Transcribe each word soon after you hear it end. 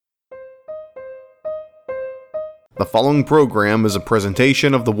The following program is a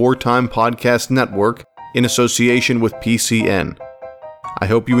presentation of the Wartime Podcast Network in association with PCN. I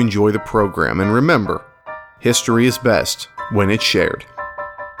hope you enjoy the program, and remember, history is best when it's shared.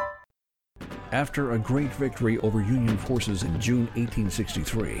 After a great victory over Union forces in June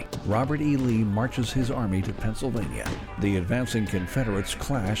 1863, Robert E. Lee marches his army to Pennsylvania. The advancing Confederates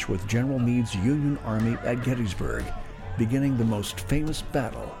clash with General Meade's Union Army at Gettysburg, beginning the most famous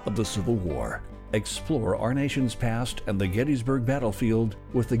battle of the Civil War. Explore our nation's past and the Gettysburg battlefield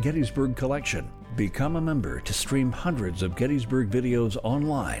with the Gettysburg Collection. Become a member to stream hundreds of Gettysburg videos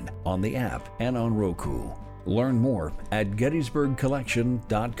online, on the app, and on Roku. Learn more at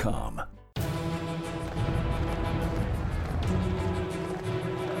gettysburgcollection.com.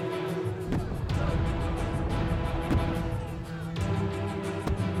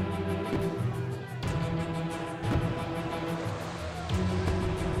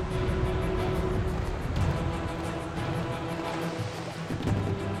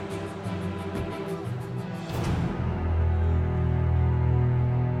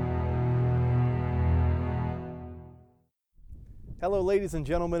 Hello ladies and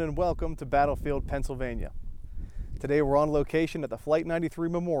gentlemen, and welcome to Battlefield, Pennsylvania. Today we're on location at the Flight 93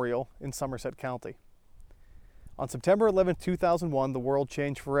 Memorial in Somerset County. On September 11, 2001, the world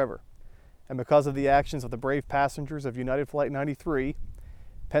changed forever, and because of the actions of the brave passengers of United Flight 93,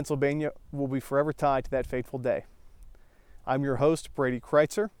 Pennsylvania will be forever tied to that fateful day. I'm your host, Brady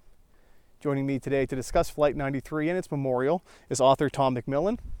Kreitzer. Joining me today to discuss Flight 93 and its memorial is author Tom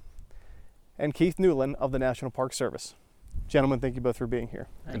McMillan and Keith Newland of the National Park Service. Gentlemen, thank you both for being here.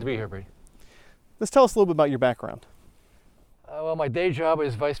 Good to be here, Brady. Let's tell us a little bit about your background. Well, my day job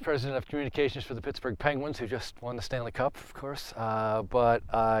is Vice President of Communications for the Pittsburgh Penguins, who just won the Stanley Cup, of course. But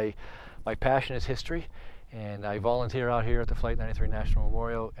my passion is history, and I volunteer out here at the Flight 93 National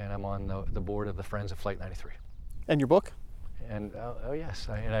Memorial, and I'm on the board of the Friends of Flight 93. And your book? And yes,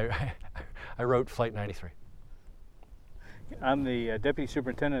 I wrote Flight 93. I'm the Deputy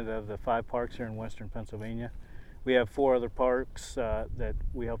Superintendent of the 5 parks here in Western Pennsylvania. We have 4 other parks that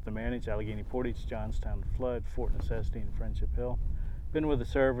we help to manage: Allegheny Portage, Johnstown Flood, Fort Necessity, and Friendship Hill. Been with the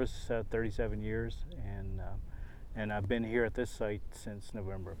service 37 years, and I've been here at this site since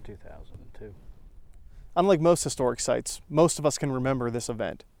November of 2002. Unlike most historic sites, most of us can remember this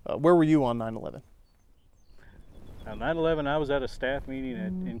event. Where were you on 9/11? On 9/11, I was at a staff meeting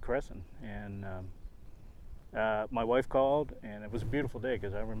in Crescent, and my wife called, and it was a beautiful day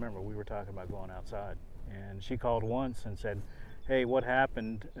because I remember we were talking about going outside. And she called once and said, "Hey, what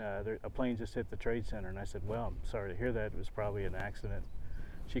happened? A plane just hit the Trade Center." And I said, "Well, I'm sorry to hear that. It was probably an accident."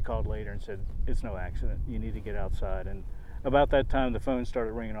 She called later and said, "It's no accident. You need to get outside." And about that time, the phone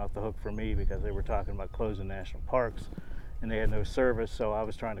started ringing off the hook for me because they were talking about closing national parks, and they had no service. So I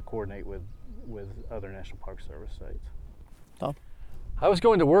was trying to coordinate with other National Park Service sites. Tom? I was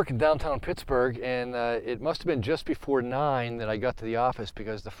going to work in downtown Pittsburgh, and it must have been just before 9 that I got to the office,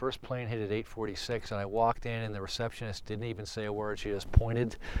 because the first plane hit at 8:46, and I walked in, and the receptionist didn't even say a word. She just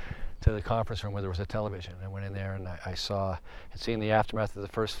pointed to the conference room where there was a television. I went in there, and had seen the aftermath of the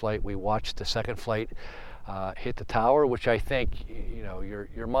first flight. We watched the second flight hit the tower, which I think,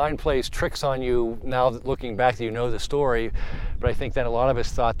 your mind plays tricks on you now that looking back that you know the story, but I think that a lot of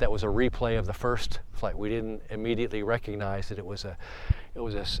us thought that was a replay of the first flight. We didn't immediately recognize that it was a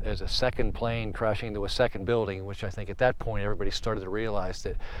second plane crashing into a second building, which I think at that point everybody started to realize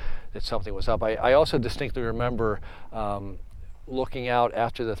that something was up. I also distinctly remember looking out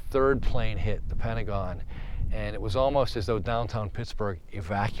after the third plane hit the Pentagon, and it was almost as though downtown Pittsburgh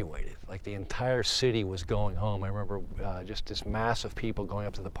evacuated. Like the entire city was going home. I remember just this mass of people going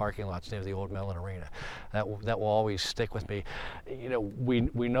up to the parking lots near the old Mellon Arena. That will always stick with me.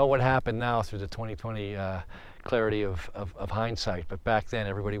 We know what happened now through the 2020 clarity of hindsight, but back then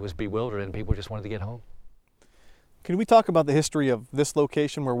everybody was bewildered and people just wanted to get home. Can we talk about the history of this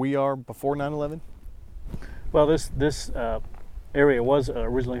location where we are before 9/11? Well, this area was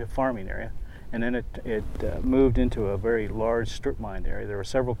originally a farming area, and then it moved into a very large strip mine area. There were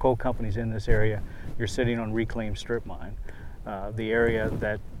several coal companies in this area. You're sitting on reclaimed strip mine. The area of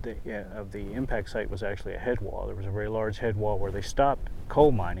the impact site was actually a head wall. There was a very large head wall where they stopped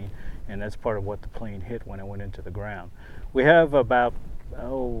coal mining, and that's part of what the plane hit when it went into the ground. We have about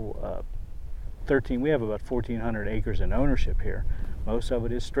 1,400 acres in ownership here. Most of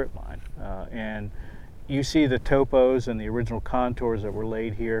it is strip mine, and you see the topos and the original contours that were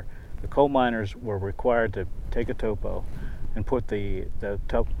laid here. The coal miners were required to take a topo and put the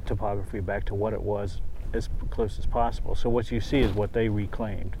topography back to what it was as close as possible. So what you see is what they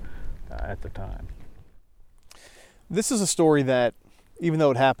reclaimed at the time. This is a story that even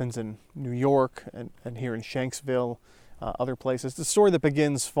though it happens in New York and here in Shanksville, other places, it's a story that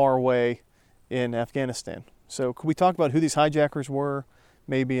begins far away in Afghanistan. So could we talk about who these hijackers were,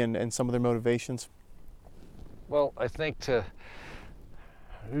 maybe, and some of their motivations? Well, I think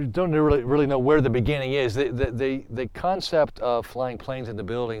we don't really know where the beginning is. The concept of flying planes into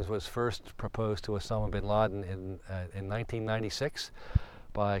buildings was first proposed to Osama bin Laden in 1996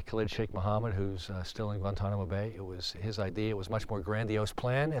 by Khalid Sheikh Mohammed, who's still in Guantanamo Bay. It was his idea. It was a much more grandiose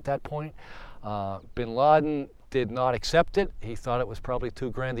plan at that point. Bin Laden did not accept it. He thought it was probably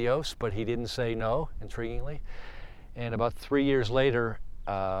too grandiose, but he didn't say no, intriguingly. And about 3 years later,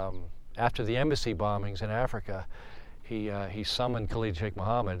 after the embassy bombings in Africa, he summoned Khalid Sheikh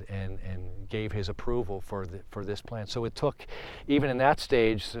Mohammed and gave his approval for this plan. So it took, even in that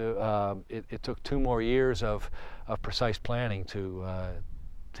stage, it took 2 more years of precise planning to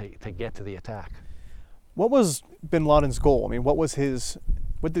get to the attack. What was bin Laden's goal? I mean,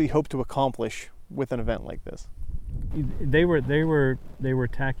 what did he hope to accomplish with an event like this? They were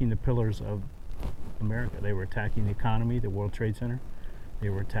attacking the pillars of America. They were attacking the economy, the World Trade Center. They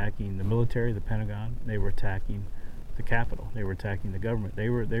were attacking the military, the Pentagon. They were attacking the Capitol. They were attacking the government. They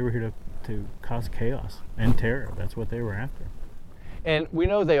were here to cause chaos and terror. That's what they were after. And we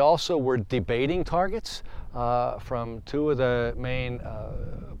know they also were debating targets from 2 of the main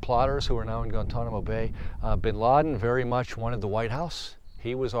plotters who are now in Guantanamo Bay. Bin Laden very much wanted the White House.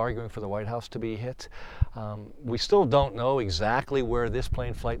 He was arguing for the White House to be hit. We still don't know exactly where this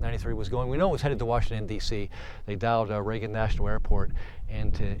plane, Flight 93, was going. We know it was headed to Washington, D.C. They dialed Reagan National Airport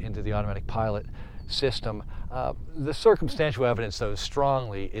into the automatic pilot system. The circumstantial evidence, though,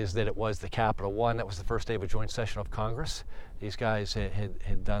 strongly is that it was the Capitol. One, that was the first day of a joint session of Congress. These guys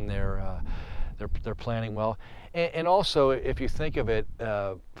had done their planning well. And also, if you think of it,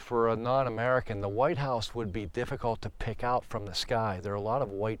 for a non-American, the White House would be difficult to pick out from the sky. There are a lot of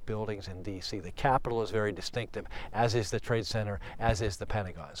white buildings in D.C. The Capitol is very distinctive, as is the Trade Center, as is the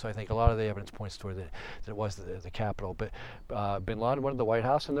Pentagon. So I think a lot of the evidence points toward that it was the Capitol. But bin Laden wanted the White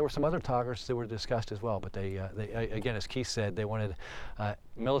House, and there were some other targets that were discussed as well. But they again, as Keith said, they wanted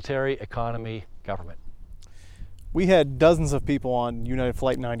military, economy, government. We had dozens of people on United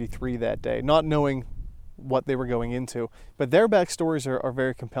Flight 93 that day, not knowing what they were going into, but their backstories are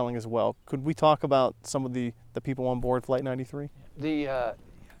very compelling as well. Could we talk about some of the people on board Flight 93? I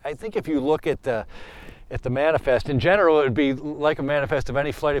think if you look at the manifest, in general, it would be like a manifest of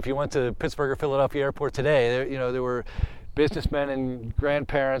any flight. If you went to Pittsburgh or Philadelphia Airport today, there were businessmen and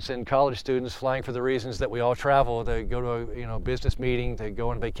grandparents and college students flying for the reasons that we all travel. They go to a business meeting, they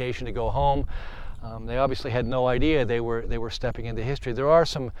go on vacation, to go home. They obviously had no idea they were stepping into history. There are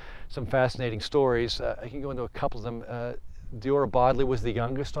some fascinating stories. I can go into a couple of them. Deora Bodley was the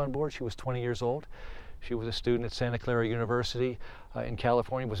youngest on board. She was 20 years old. She was a student at Santa Clara University in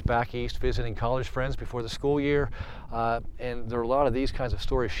California, was back east visiting college friends before the school year. And there are a lot of these kinds of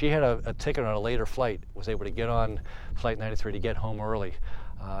stories. She had a ticket on a later flight, was able to get on Flight 93 to get home early.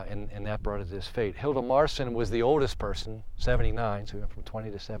 And that brought it to this fate. Hilda Marson was the oldest person, 79, so we went from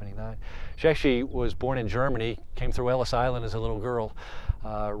 20 to 79. She actually was born in Germany, came through Ellis Island as a little girl,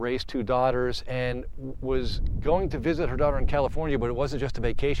 raised 2 daughters, and was going to visit her daughter in California, but it wasn't just a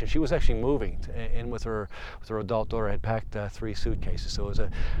vacation. She was actually moving in with her adult daughter, had packed 3 suitcases. So it was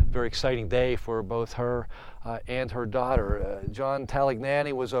a very exciting day for both her and her daughter. John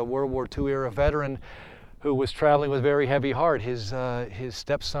Talignani was a World War II era veteran who was traveling with very heavy heart. His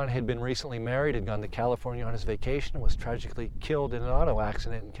stepson had been recently married, had gone to California on his vacation, and was tragically killed in an auto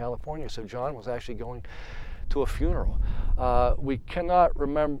accident in California. So John was actually going to a funeral. We cannot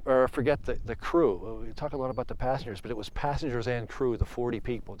forget the crew. We talk a lot about the passengers, but it was passengers and crew, the 40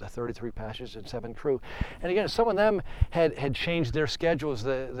 people, the 33 passengers and 7 crew. And again, some of them had changed their schedules.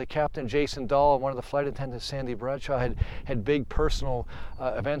 The captain, Jason Dahl, and one of the flight attendants, Sandy Bradshaw, had big personal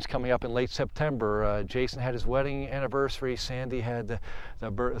events coming up in late September. Jason had his wedding anniversary. Sandy had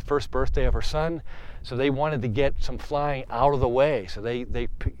the first birthday of her son. So they wanted to get some flying out of the way. So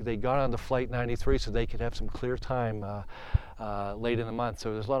they got on the Flight 93 so they could have some clear time late in the month.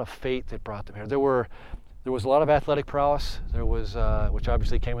 So there's a lot of fate that brought them here. There was a lot of athletic prowess. There was, which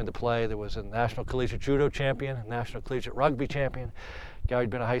obviously came into play. There was a National Collegiate Judo champion, a National Collegiate Rugby champion, a guy who'd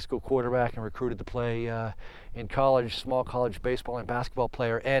been a high school quarterback and recruited to play in college, small college baseball and basketball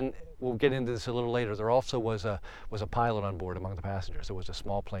player. And we'll get into this a little later. There also was a pilot on board among the passengers. There was a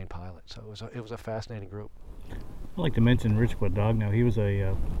small plane pilot. So it was a fascinating group. I'd like to mention Rich Guadagno. He was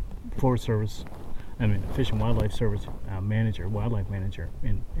a Fish and Wildlife Service wildlife manager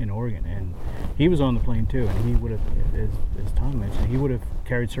in Oregon, and he was on the plane too. And he would have, as Tom mentioned, he would have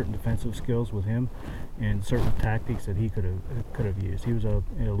carried certain defensive skills with him, and certain tactics that he could have used. He was a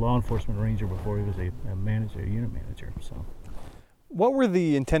law enforcement ranger before he was a unit manager. So, what were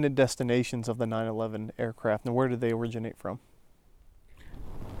the intended destinations of the 9/11 aircraft, and where did they originate from?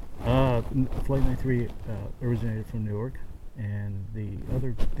 Flight 93 originated from Newark, and the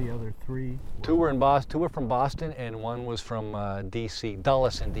other three. Two were from Boston, and one was from D.C.,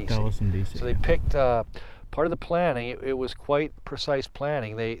 Dulles in D.C. Dulles in D.C. So they picked part of the planning. It was quite precise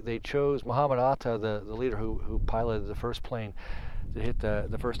planning. They chose Mohammed Atta, the leader who piloted the first plane to hit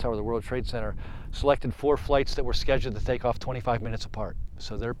the first tower of the World Trade Center, selected 4 flights that were scheduled to take off 25 minutes apart.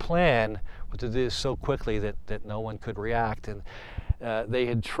 So their plan was to do this so quickly that no one could react. And they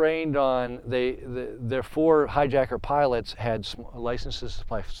had trained on, their 4 hijacker pilots had licenses to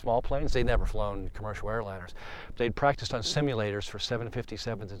fly small planes. They'd never flown commercial airliners. They'd practiced on simulators for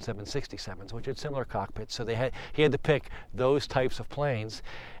 757s and 767s, which had similar cockpits. So he had to pick those types of planes,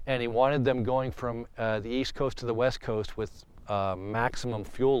 and he wanted them going from the East Coast to the West Coast with maximum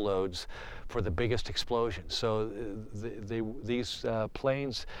fuel loads for the biggest explosion. So these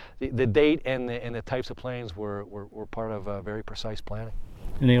planes, the date and the types of planes were part of very precise planning.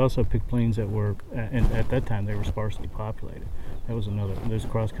 And they also picked planes that were, and at that time they were sparsely populated. That was another. Those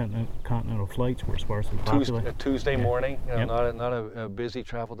cross-continental flights were sparsely populated. A Tuesday morning, Yep. not a busy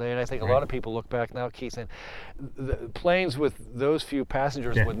travel day. And I think a lot of people look back now, Keith, and the planes with those few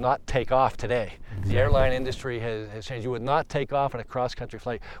passengers would not take off today. Exactly. The airline industry has changed. You would not take off on a cross-country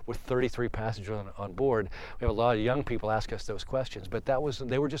flight with 33 passengers on board. We have a lot of young people ask us those questions, but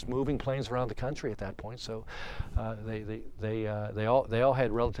they were just moving planes around the country at that point. So they all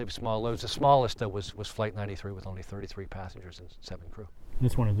had relatively small loads. The smallest though was Flight 93 with only 33 passengers and 7 crew.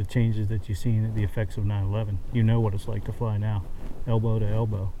 That's one of the changes that you see in the effects of 9/11. You know what it's like to fly now, elbow to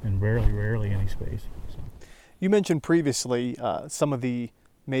elbow, and rarely any space. So. You mentioned previously some of the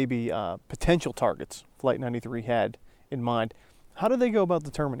maybe potential targets Flight 93 had in mind. How did they go about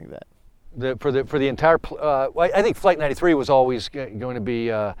determining that? For the entire, I think Flight 93 was always going to be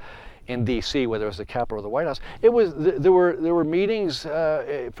in D.C., whether it was the Capitol or the White House. There were meetings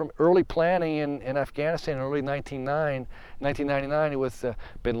from early planning in Afghanistan in early 1999 with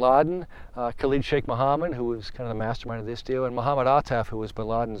Bin Laden, Khalid Sheikh Mohammed, who was kind of the mastermind of this deal, and Mohammed Atta, who was Bin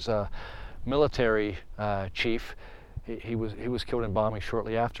Laden's military chief. He was killed in bombing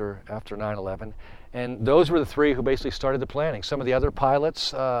shortly after 9/11, and those were the 3 who basically started the planning. Some of the other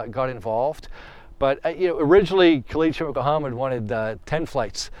pilots got involved. But originally, Khalid Sheikh Mohammed wanted 10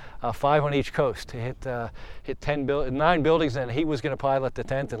 flights, 5 on each coast, to hit 9 buildings, and he was going to pilot the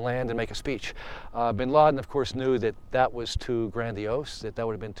 10th and land and make a speech. Bin Laden, of course, knew that was too grandiose, that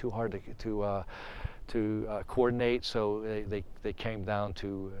would have been too hard to coordinate. So they came down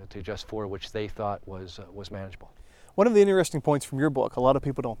to just 4, which they thought was manageable. One of the interesting points from your book, a lot of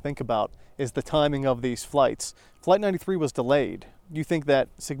people don't think about, is the timing of these flights. Flight 93 was delayed. Do you think that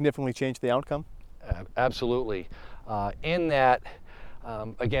significantly changed the outcome? Absolutely. In that,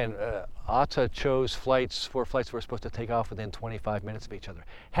 again, Atta chose 4 flights that were supposed to take off within 25 minutes of each other.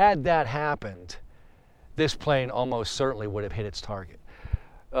 Had that happened, this plane almost certainly would have hit its target.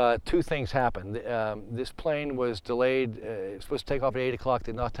 2 things happened. This plane was delayed. It was supposed to take off at 8 o'clock,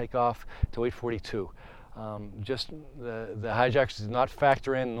 did not take off till 8:42. Just the hijackers did not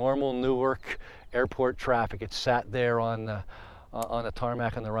factor in normal Newark airport traffic. It sat there on the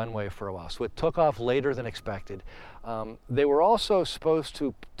tarmac on the runway for a while. So it took off later than expected. They were also supposed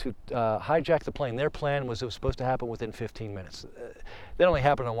to hijack the plane. Their plan was it was supposed to happen within 15 minutes. That only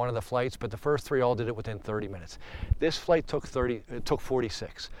happened on one of the flights, but the first 3 all did it within 30 minutes. This flight took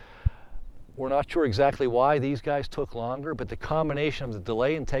 46. We're not sure exactly why these guys took longer, but the combination of the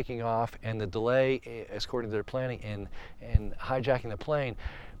delay in taking off and the delay, according to their planning, in hijacking the plane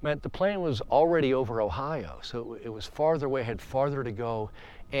meant the plane was already over Ohio. So it was farther away, had farther to go.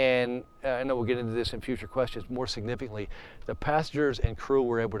 And I know we'll get into this in future questions. More significantly, the passengers and crew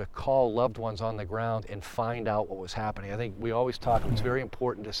were able to call loved ones on the ground and find out what was happening. I think we always talk, it's very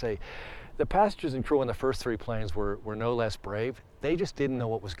important to say, the passengers and crew on the first 3 planes were no less brave. They just didn't know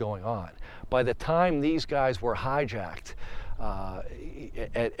what was going on. By the time these guys were hijacked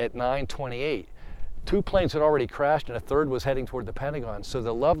at 9:28, 2 planes had already crashed and a 3rd was heading toward the Pentagon. So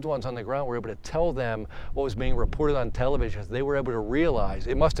the loved ones on the ground were able to tell them what was being reported on television. They were able to realize,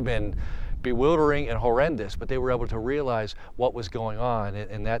 it must have been bewildering and horrendous, but they were able to realize what was going on,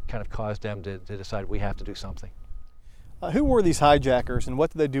 and that kind of caused them to decide we have to do something. Who were these hijackers, and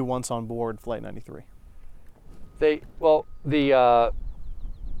what did they do once on board Flight 93? There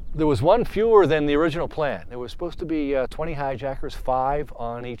was 1 fewer than the original plan. There was supposed to be 20 hijackers, 5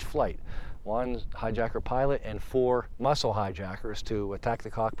 on each flight. one hijacker pilot and 4 muscle hijackers to attack the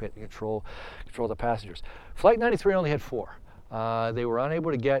cockpit and control the passengers. Flight 93 only had 4. They were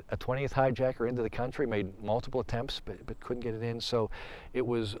unable to get a 20th hijacker into the country, made multiple attempts, but couldn't get it in. So it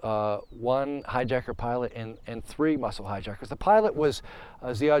was 1 hijacker pilot and 3 muscle hijackers. The pilot was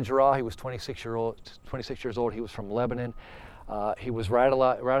Ziad Jarrah. He was 26 years old. He was from Lebanon. He was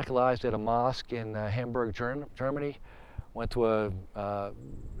radicalized at a mosque in Hamburg, Germany. Went to a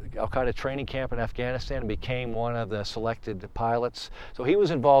Al-Qaeda training camp in Afghanistan and became one of the selected pilots. So he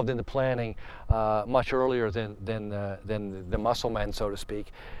was involved in the planning much earlier than the muscle men, so to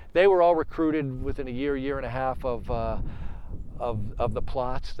speak. They were all recruited within a year and a half of the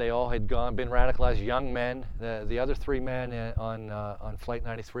plots. They all had been radicalized young men. The other 3 men on Flight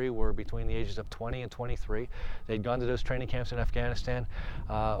 93 were between the ages of 20 and 23. They'd gone to those training camps in Afghanistan,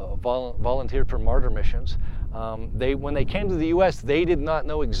 volunteered for martyr missions. When they came to the U.S., they did not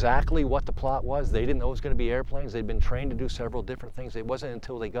know exactly what the plot was. They didn't know it was going to be airplanes. They'd been trained to do several different things. It wasn't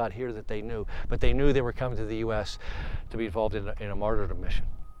until they got here that they knew. But they knew they were coming to the U.S. to be involved in a martyrdom mission.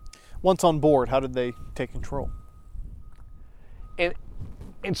 Once on board, how did they take control?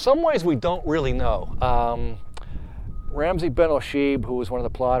 In some ways, we don't really know. Ramzi Ben-Oshib, who was one of the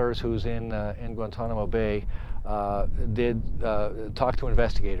plotters who's in Guantanamo Bay, did talk to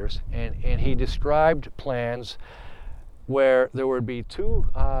investigators, and he described plans where there would be 2.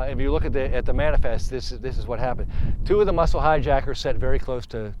 If you look at the manifest, this is what happened. 2 of the muscle hijackers sat very close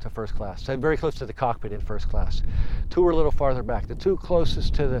to first class, sat very close to the cockpit in first class. 2 were a little farther back. The 2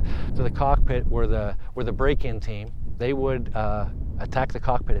 closest to the cockpit were the break-in team. They would attack the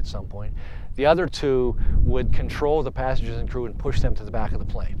cockpit at some point. The other 2 would control the passengers and crew and push them to the back of the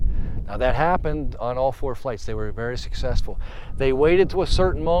plane. Now that happened on all 4 flights. They were very successful. They waited to a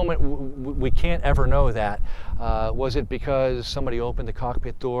certain moment. We can't ever know that. Was it because somebody opened the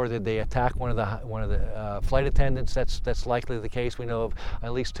cockpit door? Did they attack one of the flight attendants? That's likely the case. We know of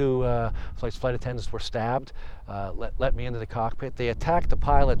at least 2 flight attendants were stabbed. Let me into the cockpit. They attacked the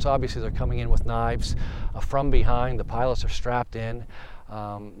pilots. Obviously, they're coming in with knives from behind. The pilots are strapped in.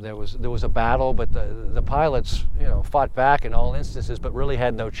 There was a battle, but the pilots, fought back in all instances, but really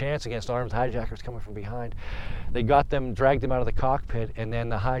had no chance against armed hijackers coming from behind. They dragged them out of the cockpit, and then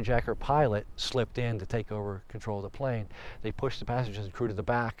the hijacker pilot slipped in to take over control of the plane. They pushed the passengers and crew to the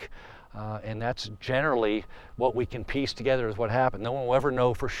back, and that's generally what we can piece together as what happened. No one will ever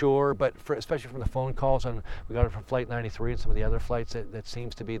know for sure, but especially from the phone calls, and we got it from Flight 93 and some of the other flights, that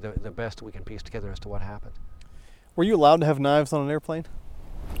seems to be the best we can piece together as to what happened. Were you allowed to have knives on an airplane?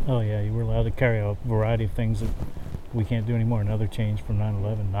 Oh yeah, you were allowed to carry a variety of things that we can't do anymore. Another change from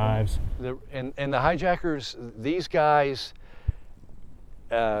 9/11, knives. And the hijackers, these guys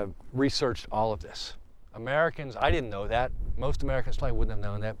researched all of this. Americans, I didn't know that. Most Americans probably wouldn't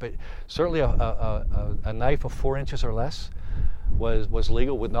have known that, but certainly a knife of 4 inches or less was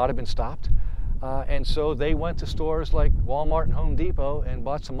legal, would not have been stopped. And so they went to stores like Walmart and Home Depot and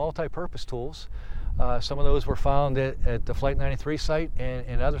bought some multi-purpose tools. Some of those were found at the Flight 93 site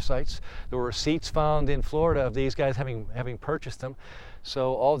and other sites. There were receipts found in Florida of these guys having purchased them.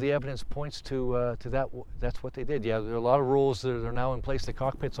 So all the evidence points to that. That's what they did. Yeah, there are a lot of rules that are now in place. The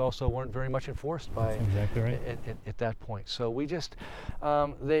cockpits also weren't very much enforced by. That's exactly right. At that point. So we just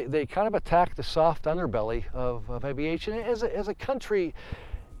they kind of attacked the soft underbelly of aviation. As a country,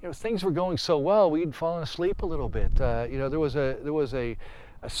 things were going so well, we'd fallen asleep a little bit. There was a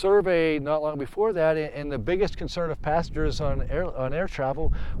survey not long before that, and the biggest concern of passengers on air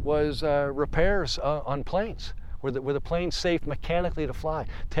travel was repairs on planes. Were the planes safe mechanically to fly?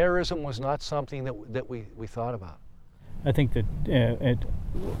 Terrorism was not something that we thought about. I think that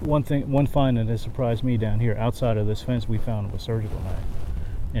one find that has surprised me down here, outside of this fence, we found a surgical knife,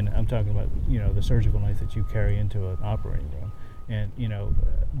 and I'm talking about the surgical knife that you carry into an operating room. And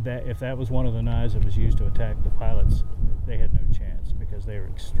that if that was one of the knives that was used to attack the pilots, they had no chance because they were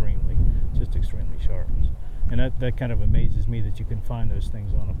extremely sharp. And that kind of amazes me that you can find those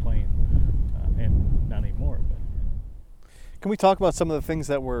things on a plane, and not anymore. But can we talk about some of the things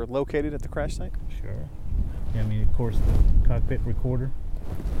that were located at the crash site? Sure. Yeah, of course, the cockpit recorder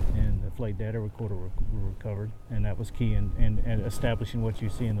and the flight data recorder were recovered, and that was key in establishing what you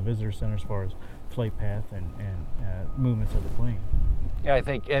see in the visitor center as far as flight path and movements of the plane. Yeah, I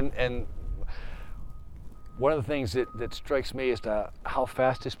think, and one of the things that strikes me is how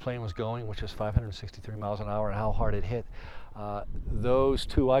fast this plane was going, which was 563 miles an hour, and how hard it hit. Those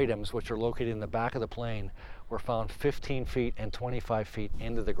 2 items, which are located in the back of the plane, were found 15 feet and 25 feet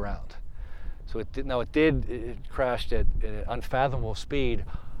into the ground. So it crashed at an unfathomable speed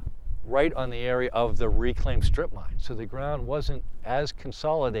right on the area of the reclaimed strip mine. So the ground wasn't as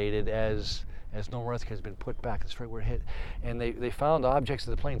consolidated as normal earthquake has been put back. That's right where it hit. And they found objects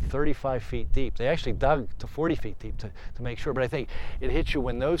of the plane 35 feet deep. They actually dug to 40 feet deep to make sure. But I think it hits you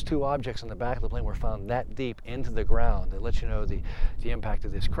when those two objects on the back of the plane were found that deep into the ground. It lets you know the impact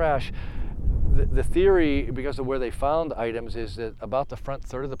of this crash. The theory, because of where they found items, is that about the front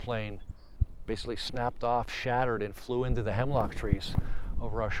third of the plane basically snapped off, shattered, and flew into the hemlock trees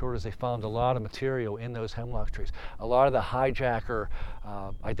over our shoulders. They found a lot of material in those hemlock trees. A lot of the hijacker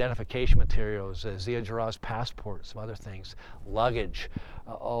identification materials, Zia Jarrah's passport, some other things, luggage,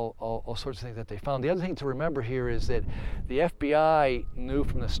 all sorts of things that they found. The other thing to remember here is that the FBI knew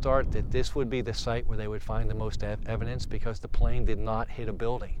from the start that this would be the site where they would find the most evidence, because the plane did not hit a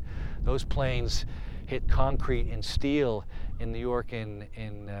building. Those planes hit concrete and steel in New York and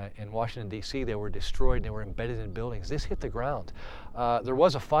in Washington, D.C. They were destroyed. They were embedded in buildings. This hit the ground. There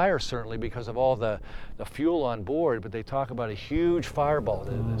was a fire, certainly, because of all the fuel on board, but they talk about a huge fireball.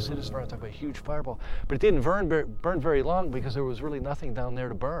 The citizens talk about a huge fireball. But it didn't burn very long, because there was really nothing down there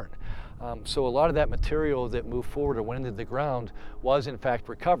to burn. So a lot of that material that moved forward or went into the ground was in fact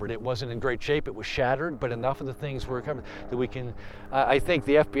recovered. It wasn't in great shape, it was shattered, but enough of the things were recovered that we can, I think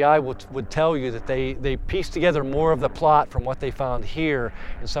the FBI would tell you that they pieced together more of the plot from what they found here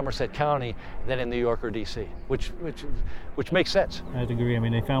in Somerset County than in New York or DC, which makes sense. I'd agree. I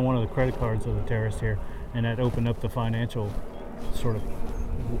mean, they found one of the credit cards of the terrorists here, and that opened up the financial sort of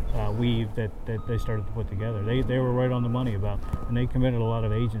weave that they started to put together. They were right on the money about, and they committed a lot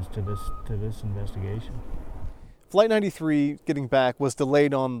of agents to this investigation. Flight 93 getting back was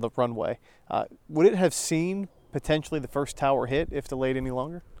delayed on the runway. Would it have seen potentially the first tower hit if delayed any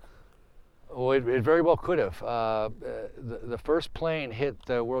longer? Well, it very well could have. The first plane hit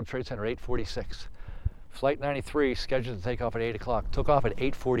the World Trade Center 8:46. Flight 93, scheduled to take off at 8 o'clock, took off at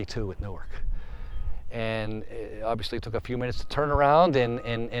 8:42 at Newark. And it obviously took a few minutes to turn around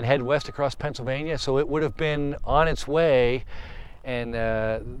and head west across Pennsylvania. So it would have been on its way, and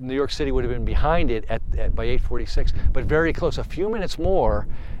New York City would have been behind it by 8:46, but very close, a few minutes more,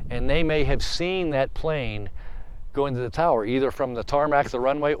 and they may have seen that plane go into the tower, either from the tarmac, the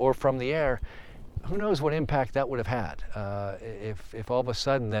runway, or from the air. Who knows what impact that would have had if all of a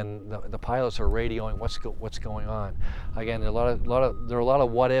sudden then the pilots are radioing what's going on. Again, there are a lot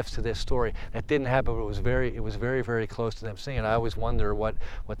of what ifs to this story. That didn't happen, but it was very, very close to them seeing it. I always wonder what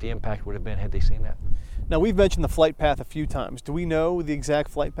the impact would have been had they seen that. Now, we've mentioned the flight path a few times. Do we know the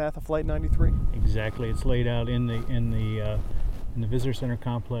exact flight path of Flight 93? Exactly. It's laid out in the visitor center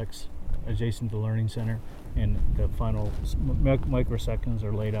complex, adjacent to the Learning Center, and the final microseconds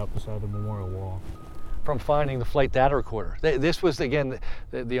are laid out beside the memorial wall. From finding the flight data recorder. This was, again,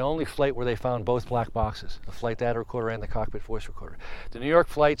 the only flight where they found both black boxes, the flight data recorder and the cockpit voice recorder. The two New York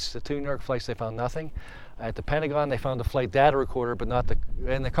flights, they found nothing. At the Pentagon, they found the flight data recorder, but not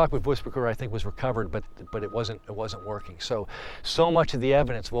and the cockpit voice recorder, I think, was recovered, but it wasn't working. So much of the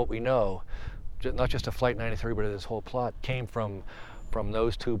evidence, what we know, not just of Flight 93, but of this whole plot, came from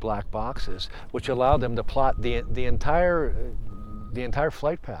those two black boxes, which allowed them to plot the entire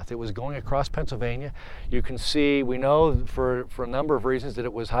flight path. It was going across Pennsylvania. You can see, we know for a number of reasons that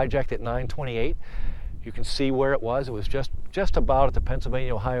it was hijacked at 9:28. You can see where it was. It was just about at the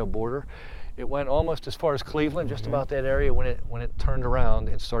Pennsylvania-Ohio border. It went almost as far as Cleveland, just about that area, when it turned around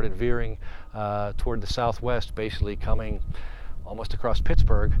and started veering toward the southwest, basically coming almost across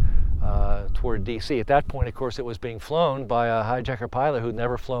Pittsburgh toward D.C. At that point, of course, it was being flown by a hijacker pilot who'd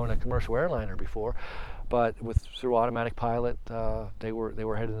never flown a commercial airliner before, but through automatic pilot, they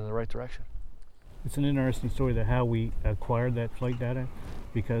were headed in the right direction. It's an interesting story that how we acquired that flight data,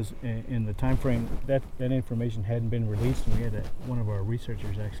 because in the time frame that information hadn't been released, and we had one of our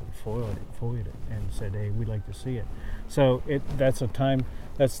researchers actually foiled it and said, "Hey, we'd like to see it." So that's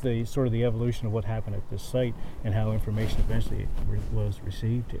the sort of the evolution of what happened at this site and how information eventually was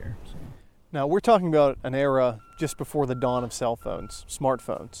received here. So. Now, we're talking about an era just before the dawn of cell phones,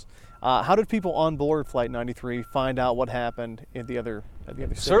 smartphones. How did people on board Flight 93 find out what happened at the other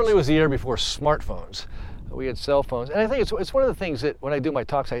cities? Certainly was the year before smartphones. We had cell phones. And I think it's one of the things that when I do my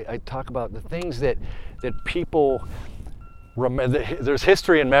talks, I talk about the things that people remember. There's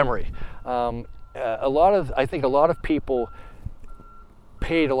history and memory. I think a lot of people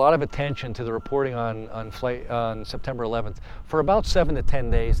paid a lot of attention to the reporting on September 11th for about 7 to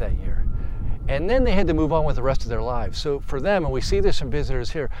 10 days that year. And then they had to move on with the rest of their lives. So for them, and we see this in visitors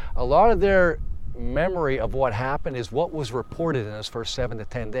here, a lot of their memory of what happened is what was reported in those first 7 to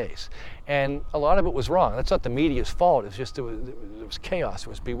 10 days. And a lot of it was wrong. That's not the media's fault. It was just, it was chaos. It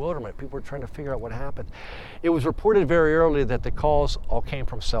was bewilderment. People were trying to figure out what happened. It was reported very early that the calls all came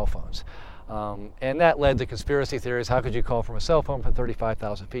from cell phones. And that led to conspiracy theories. How could you call from a cell phone from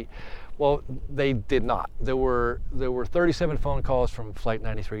 35,000 feet? Well, they did not. There were 37 phone calls from Flight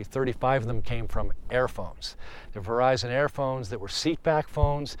 93. 35 of them came from airphones. The Verizon airphones that were seatback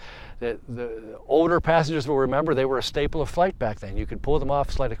phones. The older passengers will remember they were a staple of flight back then. You could pull them off,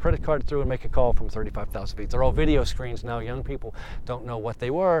 slide a credit card through, and make a call from 35,000 feet. They're all video screens now. Young people don't know what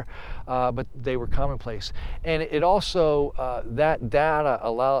they were, but they were commonplace. And it also, that data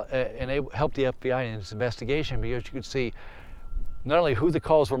helped the FBI in its investigation, because you could see not only who the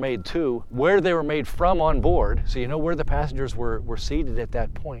calls were made to, where they were made from on board, so you know where the passengers were seated at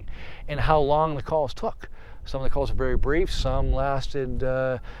that point, and how long the calls took. Some of the calls were very brief, some lasted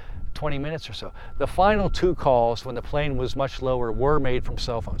 20 minutes or so. The final 2 calls, when the plane was much lower, were made from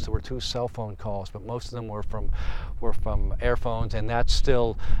cell phones. There were 2 cell phone calls, but most of them were from airphones, and that's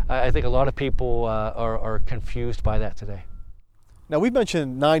still, I think a lot of people are confused by that today. Now, we've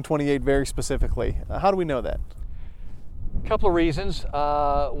mentioned 928 very specifically. How do we know that? A couple of reasons.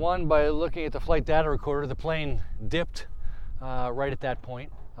 One, by looking at the flight data recorder, the plane dipped right at that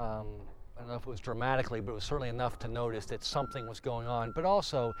point. I don't know if it was dramatically, but it was certainly enough to notice that something was going on. But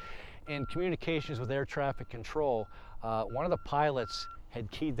also, in communications with air traffic control, one of the pilots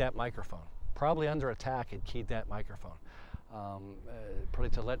had keyed that microphone. Probably under attack, had keyed that microphone. Probably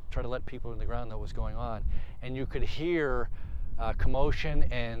to try to let people on the ground know what was going on. And you could hear commotion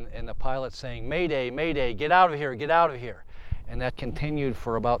and the pilot saying, "Mayday, Mayday, get out of here, get out of here." And that continued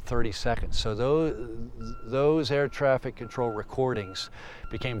for about 30 seconds. So those air traffic control recordings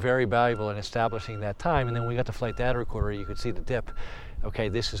became very valuable in establishing that time. And then when we got the flight data recorder, you could see the dip. Okay,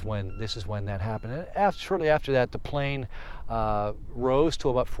 this is when that happened. And shortly after that, the plane rose to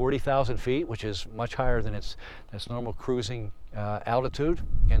about 40,000 feet, which is much higher than its normal cruising altitude.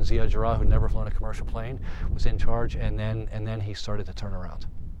 Again, Ziad Jarrah, who'd never flown a commercial plane, was in charge, and then he started to turn around.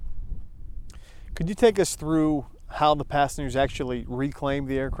 Could you take us through how the passengers actually reclaimed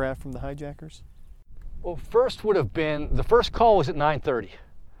the aircraft from the hijackers? Well, the first call was at 9:30.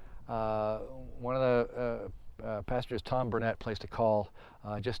 One of the passengers, Tom Burnett, placed a call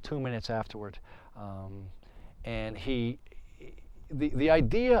just 2 minutes afterward, and the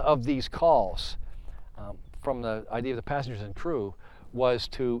idea of these calls, from the idea of the passengers and crew, was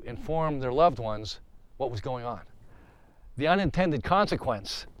to inform their loved ones what was going on. The unintended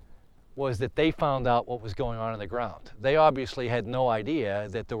consequence was that they found out what was going on the ground. They obviously had no idea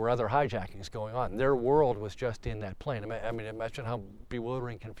that there were other hijackings going on. Their world was just in that plane. I mean, imagine how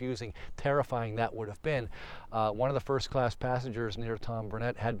bewildering, confusing, terrifying that would have been. One of the first-class passengers near Tom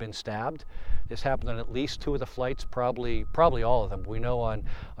Burnett had been stabbed. This happened on at least 2 of the flights, probably all of them. We know on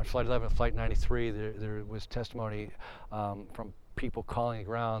Flight 11 and Flight 93, there was testimony from people calling the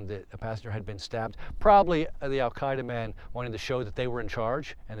ground that a passenger had been stabbed. Probably the Al-Qaeda men wanting to show that they were in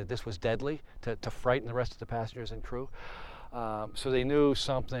charge and that this was deadly, to frighten the rest of the passengers and crew. So they knew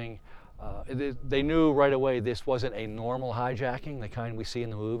something. They knew right away this wasn't a normal hijacking, the kind we see in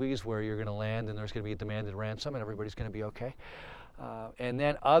the movies where you're going to land and there's going to be a demanded ransom and everybody's going to be okay. And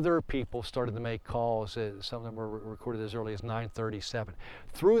then other people started to make calls. Some of them were recorded as early as 9:37.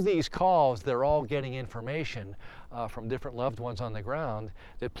 Through these calls, they're all getting information from different loved ones on the ground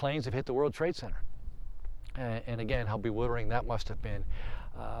that planes have hit the World Trade Center. And again, how bewildering that must have been.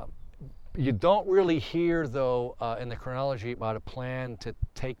 You don't really hear, though, in the chronology about a plan to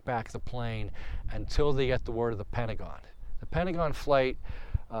take back the plane until they get the word of the Pentagon. The Pentagon flight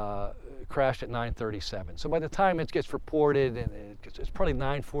crashed at 9:37. So by the time it gets reported, and it's probably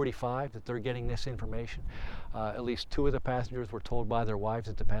 9:45 that they're getting this information. At least 2 of the passengers were told by their wives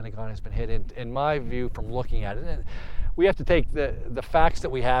that the Pentagon has been hit. In my view, from looking at it, we have to take the facts that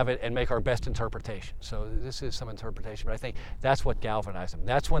we have and make our best interpretation. So this is some interpretation, but I think that's what galvanized them.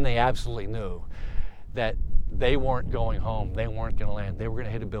 That's when they absolutely knew that they weren't going home, they weren't going to land, they were going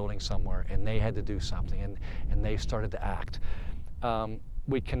to hit a building somewhere, and they had to do something, and they started to act.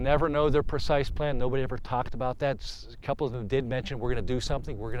 We can never know their precise plan. Nobody ever talked about that. A couple of them did mention, we're going to do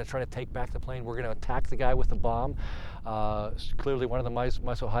something. We're going to try to take back the plane. We're going to attack the guy with the bomb. Clearly, one of the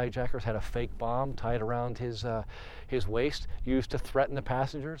Mosul hijackers had a fake bomb tied around his waist, used to threaten the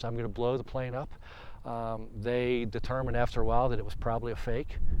passengers. I'm going to blow the plane up. They determined after a while that it was probably a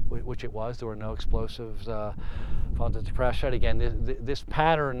fake, which it was. There were no explosives found at the crash site. Again, this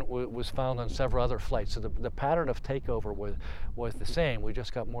pattern was found on several other flights. So the pattern of takeover was the same. We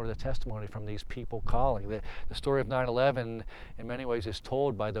just got more of the testimony from these people calling. The story of 9/11 in many ways is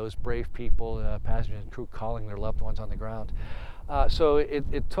told by those brave people, passengers and crew, calling their loved ones on the ground. So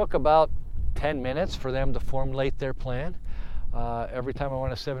it took about 10 minutes for them to formulate their plan. Every time I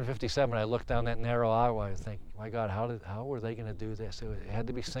went to 757, I looked down that narrow aisle and think, my God, how were they going to do this? It had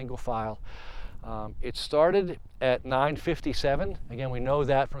to be single file. It started at 9:57. Again, we know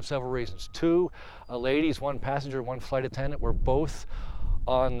that from several reasons. Two ladies, one passenger, one flight attendant, were both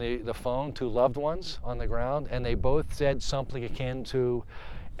on the phone to loved ones on the ground, and they both said something akin to,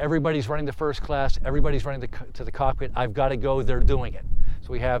 everybody's running to first class, everybody's running to the cockpit, I've got to go, they're doing it.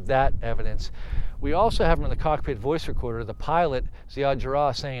 So we have that evidence. We also have in the cockpit voice recorder the pilot, Ziad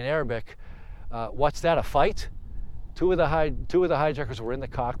Jarrah, saying in Arabic, what's that, a fight? Two of the hijackers were in the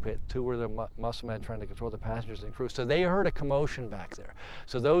cockpit. Two were the muscle men trying to control the passengers and crew. So they heard a commotion back there.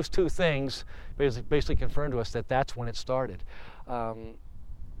 So those two things basically confirmed to us that that's when it started. The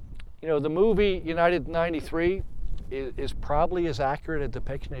movie United 93 is probably as accurate a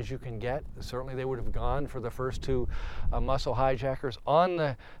depiction as you can get. Certainly they would have gone for the first two muscle hijackers. On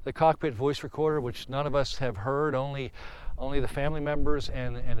the cockpit voice recorder, which none of us have heard, only the family members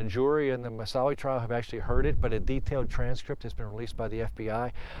and a jury in the Moussaoui trial have actually heard it, but a detailed transcript has been released by the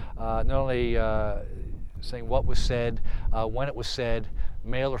FBI, not only saying what was said, when it was said,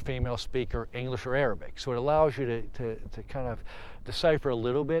 male or female speaker, English or Arabic. So it allows you to kind of decipher a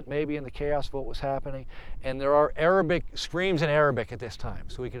little bit, maybe in the chaos of what was happening. And there are Arabic screams in Arabic at this time,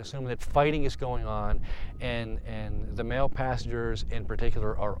 so we can assume that fighting is going on, and the male passengers in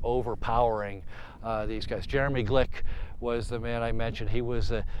particular are overpowering these guys. Jeremy Glick was the man I mentioned. He was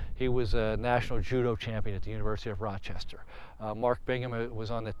a national judo champion at the University of Rochester. Mark Bingham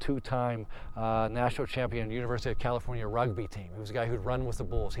was on the two-time national champion University of California rugby team. He was a guy who'd run with the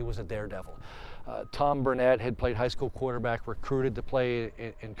Bulls. He was a daredevil. Tom Burnett had played high school quarterback, recruited to play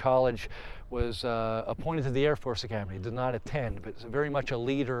in college, was appointed to the Air Force Academy, did not attend, but very much a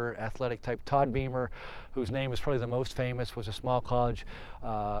leader, athletic type. Todd Beamer, whose name is probably the most famous, was a small college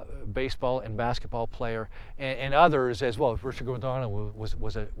baseball and basketball player, and others as well. Richard Guadagno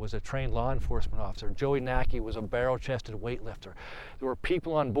was a trained law enforcement officer. Joey Nacke was a barrel-chested weightlifter. There were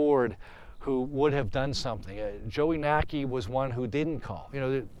people on board who would have done something. Joey Nacke was one who didn't call.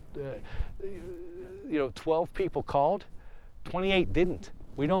 12 people called, 28 didn't.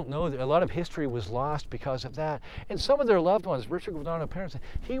 We don't know. A lot of history was lost because of that. And some of their loved ones, Richard Guadagno parents,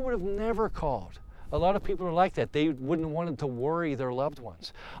 he would have never called. A lot of people are like that. They wouldn't want to worry their loved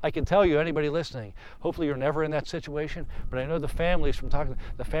ones. I can tell you, anybody listening, hopefully you're never in that situation, but I know the families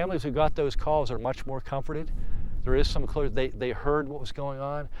the families who got those calls are much more comforted. There is some closure. They heard what was going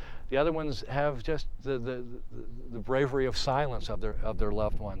on. The other ones have just the bravery of silence of their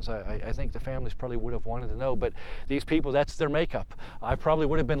loved ones. I think the families probably would have wanted to know, but these people, that's their makeup. I probably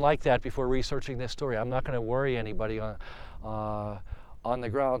would have been like that before researching this story. I'm not going to worry anybody on the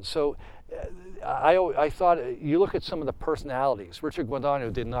ground. So I thought, you look at some of the personalities. Richard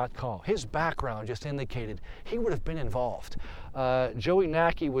Guadagno did not call. His background just indicated he would have been involved. Joey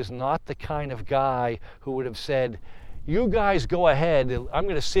Nacke was not the kind of guy who would have said, you guys go ahead, I'm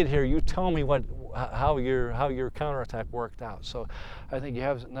going to sit here, you tell me how your counterattack worked out. So I think you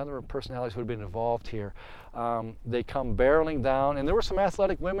have another personalities who have been involved here. They come barreling down, and there were some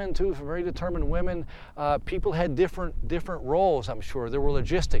athletic women too, some very determined women. People had different roles, I'm sure. There were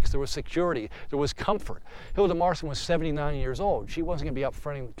logistics, there was security, there was comfort. Hilda Marson was 79 years old. She wasn't going to be up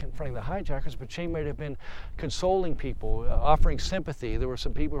confronting the hijackers, but she might have been consoling people, offering sympathy. There were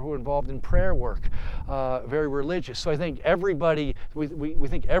some people who were involved in prayer work, very religious. So I think we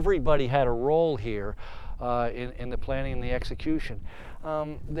think everybody had a role here in the planning and the execution.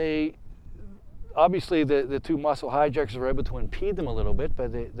 Obviously, the two muscle hijackers were able to impede them a little bit,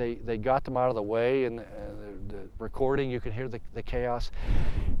 but they got them out of the way, and the recording, you can hear the chaos.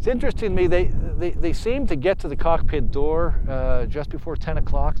 It's interesting to me, they seemed to get to the cockpit door just before 10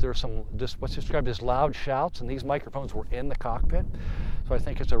 o'clock. There were what's described as loud shouts, and these microphones were in the cockpit. So I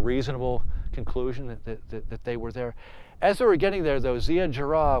think it's a reasonable conclusion that they were there. As they were getting there, though, Ziad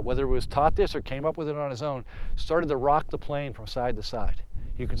Jarrah, whether it was taught this or came up with it on his own, started to rock the plane from side to side.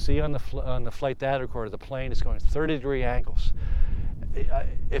 You can see on the flight data recorder, the plane is going 30-degree angles.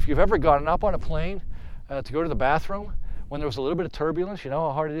 If you've ever gotten up on a plane to go to the bathroom, when there was a little bit of turbulence, you know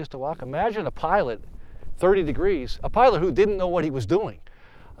how hard it is to walk? Imagine a pilot, 30 degrees, a pilot who didn't know what he was doing.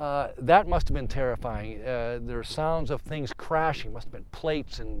 That must have been terrifying. There are sounds of things crashing. Must have been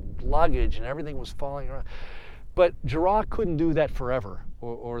plates and luggage and everything was falling around. But Girard couldn't do that forever,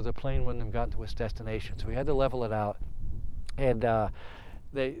 or the plane wouldn't have gotten to its destination. So we had to level it out, and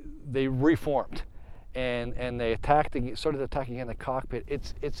they reformed, and they started attacking in the cockpit.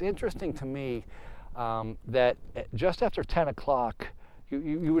 It's interesting to me that just after 10 o'clock,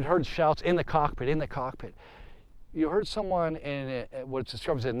 you would heard shouts in the cockpit. You heard someone in what's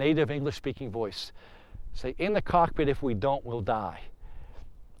described as a native English-speaking voice say, "In the cockpit, if we don't, we'll die."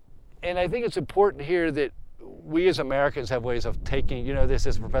 And I think it's important here that we as Americans have ways of taking, this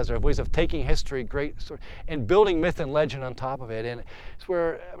as a professor, have ways of taking history, and building myth and legend on top of it. And it's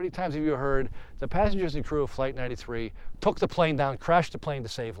where, how many times have you heard the passengers and crew of Flight 93 took the plane down, crashed the plane to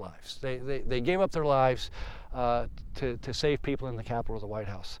save lives. They gave up their lives to save people in the Capitol or the White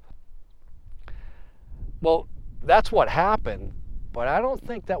House. Well, that's what happened, but I don't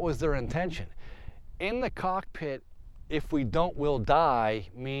think that was their intention. In the cockpit, if we don't, we'll die,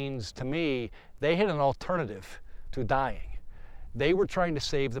 means to me they had an alternative to dying. They were trying to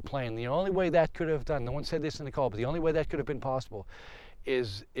save the plane. The only way that could have done, no one said this in the call, but the only way that could have been possible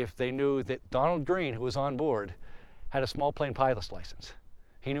is if they knew that Donald Green, who was on board, had a small plane pilot's license.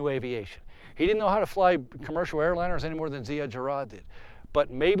 He knew aviation. He didn't know how to fly commercial airliners any more than Ziad Girard did. But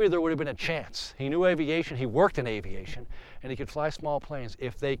maybe there would have been a chance. He knew aviation, he worked in aviation, and he could fly small planes.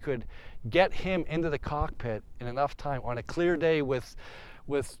 If they could get him into the cockpit in enough time on a clear day with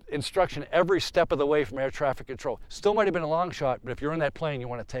instruction every step of the way from air traffic control. Still might have been a long shot, but if you're in that plane, you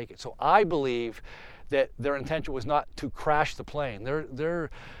want to take it. So I believe that their intention was not to crash the plane. Their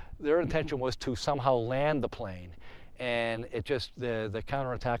intention was to somehow land the plane. And it just, the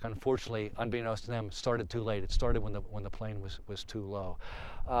counterattack, unfortunately, unbeknownst to them, started too late. It started when the plane was too low.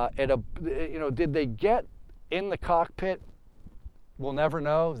 Did they get in the cockpit? We'll never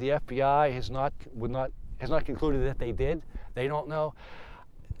know. The FBI has not concluded that they did. They don't know.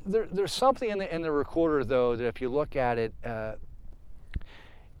 There's something in the recorder, though, that if you look at it,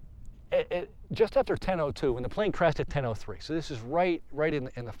 just after 10:02, when the plane crashed at 10:03, so this is right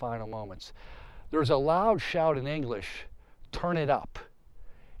in the final moments, there's a loud shout in English, "Turn it up."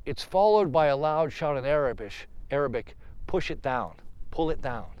 It's followed by a loud shout in Arabic, "Push it down, pull it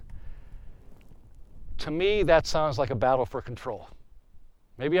down." To me, that sounds like a battle for control.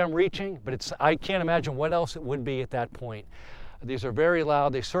 Maybe I'm reaching, but I can't imagine what else it would be at that point. These are very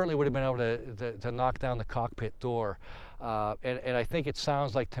loud. They certainly would have been able to knock down the cockpit door. And I think it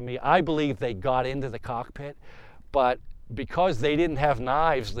sounds like, to me, I believe they got into the cockpit, but because they didn't have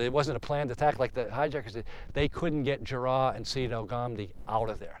knives, it wasn't a planned attack like the hijackers did, they couldn't get Girard and Syed El-Ghamdi out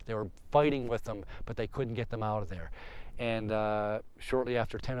of there. They were fighting with them, but they couldn't get them out of there. And shortly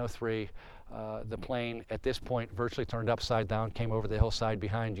after 10:03, the plane, at this point, virtually turned upside down, came over the hillside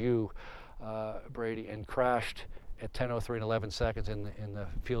behind you, Brady, and crashed at 10:03 and 11 seconds in the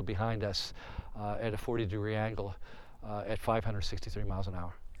field behind us at a 40-degree angle at 563 miles an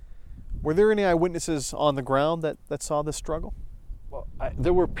hour. Were there any eyewitnesses on the ground that saw this struggle? Well,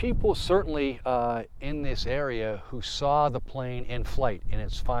 there were people certainly in this area who saw the plane in flight in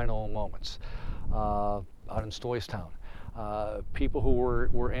its final moments out in Stoystown. People who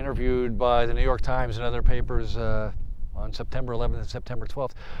were interviewed by the New York Times and other papers on September 11th and September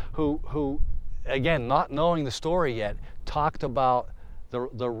 12th, who again, not knowing the story yet, talked about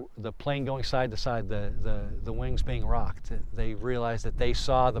the plane going side to side, the wings being rocked. They realized that they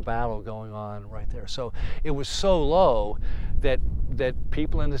saw the battle going on right there. So it was so low that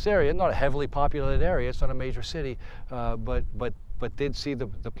people in this area, not a heavily populated area, it's not a major city, but did see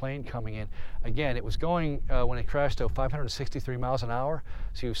the plane coming in. Again, it was going, when it crashed, to 563 miles an hour,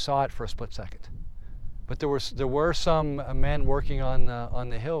 so you saw it for a split second. But there were some men working on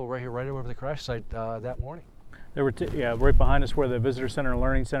the hill right over the crash site that morning. There were right behind us where the visitor center and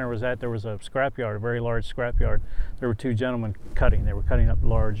learning center was at. There was a scrapyard, a very large scrapyard. There were two gentlemen cutting. They were cutting up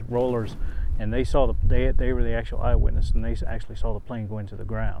large rollers, and they saw they were the actual eyewitness, and they actually saw the plane go into the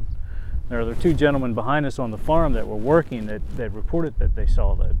ground. There are two gentlemen behind us on the farm that were working that reported that they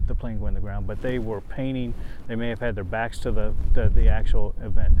saw the plane go in the ground, but they were painting. They may have had their backs to the actual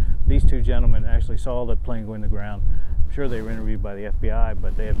event. These two gentlemen actually saw the plane go in the ground. I'm sure they were interviewed by the FBI,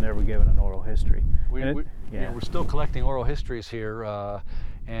 but they have never given an oral history. We're still collecting oral histories here,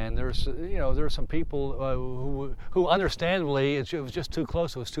 and there are some people who understandably, it was just too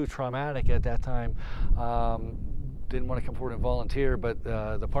close. It was too traumatic at that time. Didn't want to come forward and volunteer, but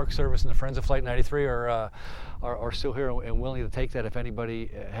the Park Service and the Friends of Flight 93 are still here and willing to take that if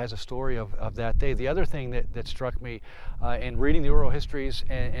anybody has a story of that day. The other thing that struck me in reading the oral histories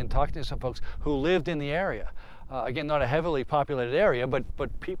and talking to some folks who lived in the area, Again, not a heavily populated area, but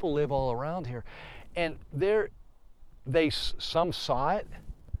people live all around here. And some saw it,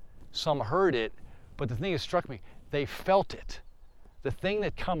 some heard it, but the thing that struck me, they felt it. The thing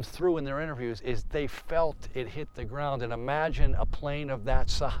that comes through in their interviews is they felt it hit the ground. And imagine a plane of that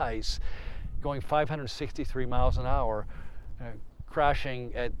size going 563 miles an hour,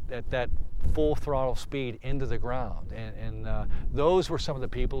 crashing at that full throttle speed into the ground. And those were some of the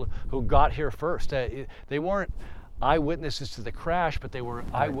people who got here first. They weren't eyewitnesses to the crash, but they were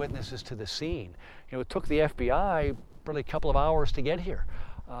eyewitnesses to the scene. You know, it took the FBI probably a couple of hours to get here.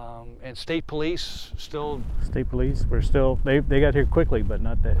 And state police still. State police were still. They got here quickly, but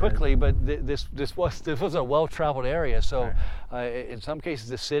not that quickly. But this was a well-traveled area. So in some cases,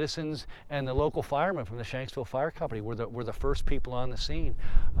 the citizens and the local firemen from the Shanksville Fire Company were the first people on the scene,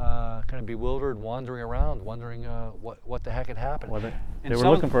 kind of bewildered, wandering around, wondering what the heck had happened. Well, they were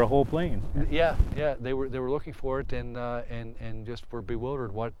looking for a whole plane. Yeah, they were looking for it, and just were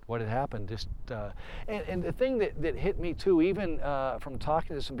bewildered what had happened. And the thing that hit me too, even from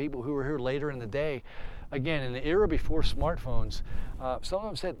talking to some people who were here later in the day, again, in the era before smartphones, some of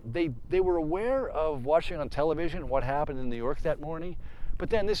them said they were aware of watching on television what happened in New York that morning,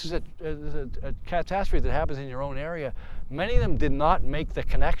 but then this is a catastrophe that happens in your own area. Many of them did not make the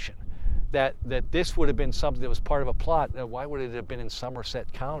connection that this would have been something that was part of a plot. Why would it have been in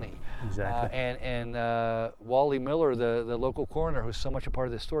Somerset County? Exactly. And Wally Miller, the local coroner, who's so much a part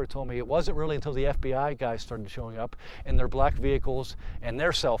of this story, told me it wasn't really until the FBI guys started showing up in their black vehicles and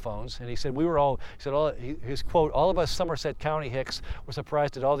their cell phones. And he said his quote, all of us Somerset County hicks were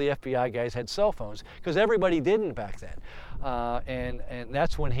surprised that all the FBI guys had cell phones, because everybody didn't back then. And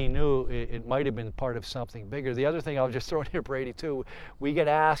that's when he knew it might have been part of something bigger. The other thing I'll just throw in here, Brady, too, we get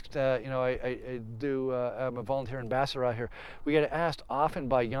asked, I'm a volunteer ambassador out here, we get asked often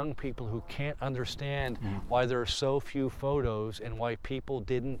by young people who can't understand why there are so few photos and why people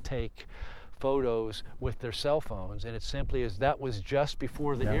didn't take photos with their cell phones. And it simply is that was just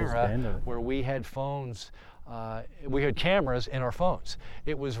before the era where we had phones. We had cameras in our phones.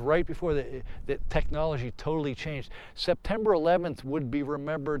 It was right before the technology totally changed. September 11th would be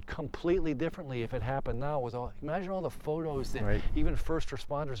remembered completely differently if it happened now. Imagine all the photos that even first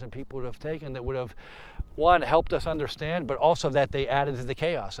responders and people would have taken that would have, one, helped us understand, but also that they added to the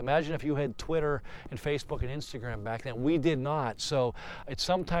chaos. Imagine if you had Twitter and Facebook and Instagram back then. We did not. So it's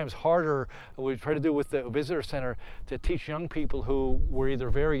sometimes harder, we try to do with the visitor center, to teach young people who were either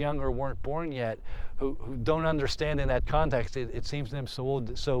very young or weren't born yet, who don't understand in that context. It seems to them so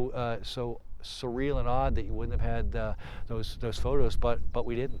surreal and odd that you wouldn't have had those photos, but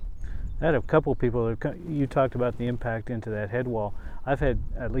we didn't. I had a couple people, you talked about the impact into that head wall. I've had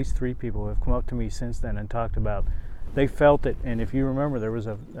at least 3 people who have come up to me since then and talked about, they felt it, and if you remember, there was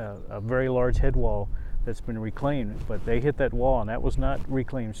a very large head wall that's been reclaimed, but they hit that wall, and that was not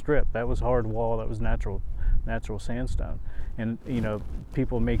reclaimed strip. That was hard wall, that was natural sandstone. And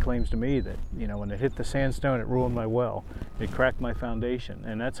people made claims to me that when it hit the sandstone, it ruined my well, it cracked my foundation.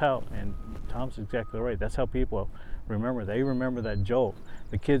 And that's how, and Tom's exactly right, that's how people remember. They remember that jolt.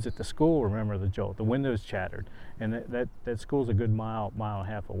 The kids at the school remember the jolt. The windows chattered, and that school's a good mile and a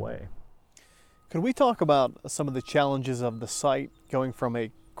half away. Could we talk about some of the challenges of the site, going from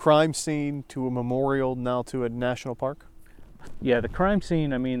a crime scene to a memorial, now to a national park? Yeah, the crime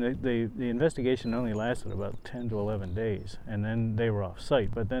scene, I mean, the investigation only lasted about 10 to 11 days, and then they were off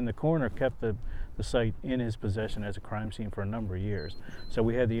site. But then the coroner kept the site in his possession as a crime scene for a number of years. So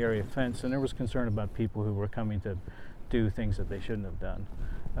we had the area fenced, and there was concern about people who were coming to do things that they shouldn't have done.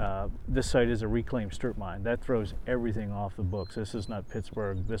 This site is a reclaimed strip mine. That throws everything off the books. This is not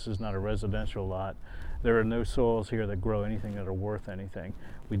Pittsburgh. This is not a residential lot. There are no soils here that grow anything that are worth anything.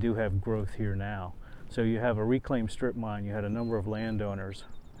 We do have growth here now. So you have a reclaimed strip mine. You had a number of landowners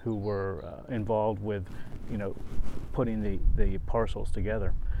who were involved with, putting the parcels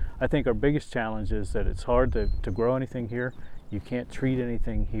together. I think our biggest challenge is that it's hard to grow anything here. You can't treat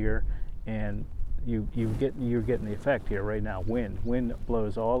anything here, and you're getting the effect here right now. Wind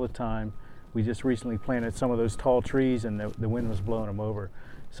blows all the time. We just recently planted some of those tall trees, and the wind was blowing them over.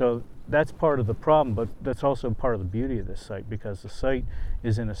 So that's part of the problem, but that's also part of the beauty of this site, because the site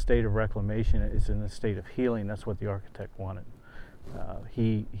is in a state of reclamation. It's in a state of healing. That's what the architect wanted.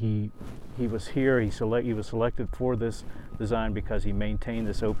 He was here. He was selected for this design because he maintained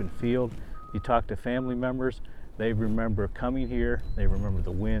this open field. You talk to family members, they remember coming here, they remember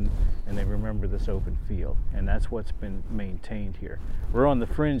the wind, and they remember this open field, and that's what's been maintained here. We're on the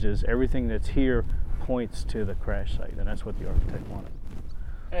fringes. Everything that's here points to the crash site, and that's what the architect wanted.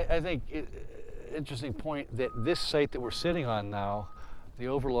 I think interesting point that this site that we're sitting on now, the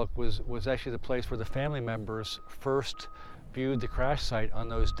overlook was actually the place where the family members first viewed the crash site on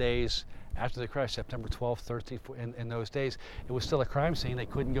those days after the crash, September 12th, 13th, in those days. It was still a crime scene. They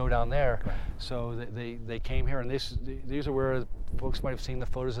couldn't go down there. Right. So they came here, and these are where folks might have seen the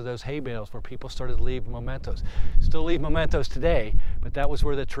photos of those hay bales where people started to leave mementos. Still leave mementos today, but that was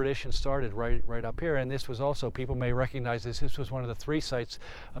where the tradition started, right up here. And this was also, people may recognize this was one of the 3 sites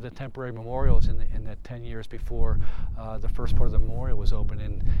of the temporary memorials in the 10 years before the first part of the memorial was opened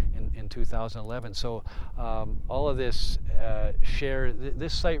in 2011. So all of this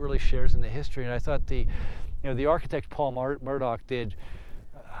this site really shares in the history. And I thought the architect Paul Murdoch did,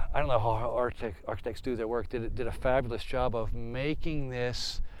 I don't know how architects do their work, did a fabulous job of making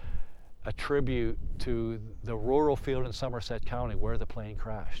this a tribute to the rural field in Somerset County where the plane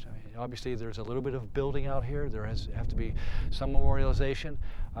crashed. I mean, obviously there's a little bit of building out here. There have to be some memorialization.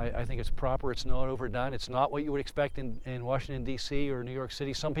 I think it's proper. It's not overdone. It's not what you would expect in Washington, D.C. or New York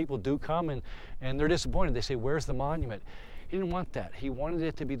City. Some people do come and they're disappointed. They say, where's the monument? He didn't want that. He wanted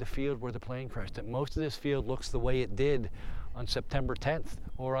it to be the field where the plane crashed, that most of this field looks the way it did on September 10th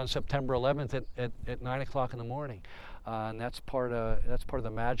or on September 11th at 9 o'clock in the morning. And that's part of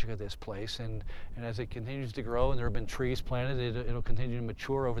the magic of this place. And as it continues to grow and there have been trees planted, it'll continue to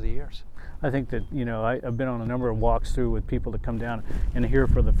mature over the years. I think that, I've been on a number of walks through with people that come down and hear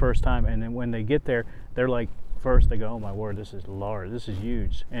for the first time, and then when they get there, they're like, first they go, oh my word, this is large, this is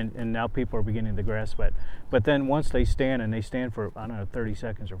huge, and now people are beginning to grasp it. But then once they stand for, 30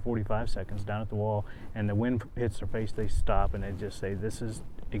 seconds or 45 seconds down at the wall, and the wind hits their face, they stop and they just say, this is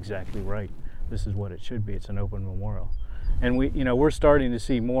exactly right. This is what it should be. It's an open memorial. And we're starting to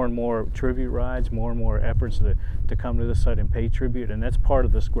see more and more tribute rides, more and more efforts to come to the site and pay tribute, and that's part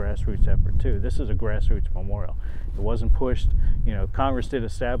of this grassroots effort too. This is a grassroots memorial. It wasn't pushed, Congress did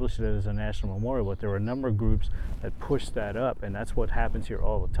establish it as a national memorial, but there were a number of groups that pushed that up, and that's what happens here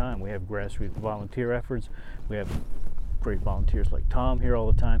all the time. We have grassroots volunteer efforts. We have great volunteers like Tom here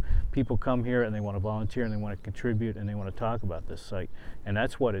all the time. People come here and they want to volunteer and they want to contribute and they want to talk about this site, and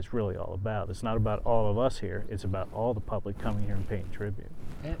that's what it's really all about. It's not about all of us here, it's about all the public coming here and paying tribute.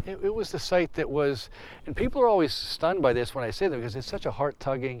 And it was the site that was, and people are always stunned by this when I say that because it's such a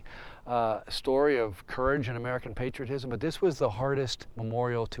heart-tugging story of courage and American patriotism, but this was the hardest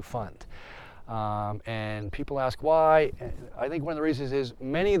memorial to fund. And people ask why. I think one of the reasons is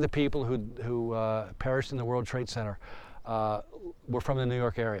many of the people who perished in the World Trade Center were from the New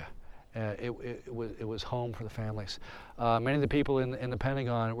York area. It was home for the families. Many of the people in the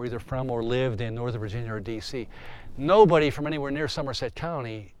Pentagon were either from or lived in Northern Virginia or D.C. Nobody from anywhere near Somerset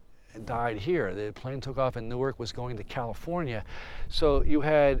County died here. The plane took off in Newark, was going to California. So you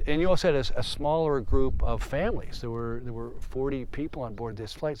also had a smaller group of families. There were 40 people on board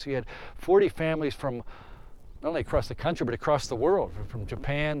this flight. So you had 40 families from not only across the country, but across the world, from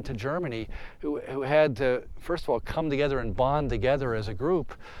Japan to Germany, who had to, first of all, come together and bond together as a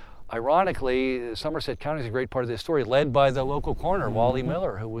group. Ironically, Somerset County is a great part of this story, led by the local coroner, Wally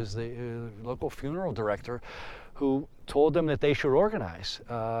Miller, who was the local funeral director, who told them that they should organize,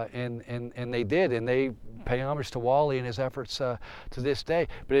 and they did, and they pay homage to Wally and his efforts to this day.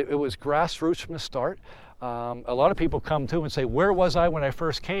 But it was grassroots from the start. A lot of people come too and say, where was I when I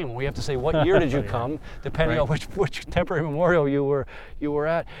first came? And we have to say, what year did you come, depending on which temporary memorial you were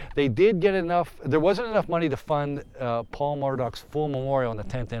at. They did get enough, there wasn't enough money to fund Paul Murdoch's full memorial on the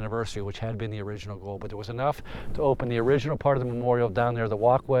 10th anniversary, which had been the original goal, but there was enough to open the original part of the memorial down there, the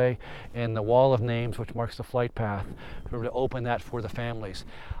walkway and the wall of names, which marks the flight path, to open that for the families.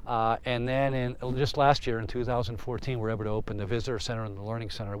 And then just last year in 2014, we were able to open the Visitor Center and the Learning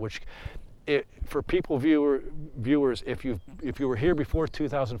Center, which for viewers, if you were here before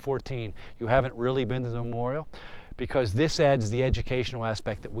 2014, you haven't really been to the memorial, because this adds the educational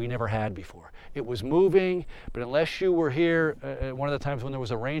aspect that we never had before. It was moving, but unless you were here one of the times when there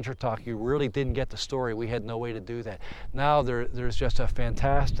was a ranger talk, you really didn't get the story. We had no way to do that. Now there's just a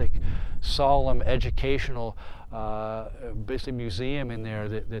fantastic, solemn, educational basically museum in there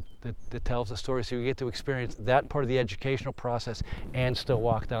that tells the story, so you get to experience that part of the educational process and still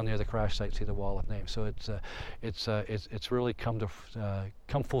walk down near the crash site, see the wall of names. So it's really come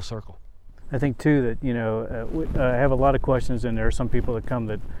full circle. I think too that I have a lot of questions, and there are some people that come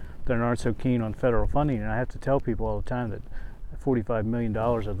that aren't so keen on federal funding, and I have to tell people all the time that $45 million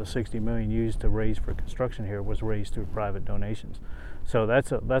of the $60 million used to raise for construction here was raised through private donations. So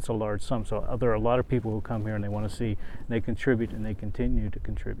that's a large sum. So there are a lot of people who come here and they want to see, and they contribute, and they continue to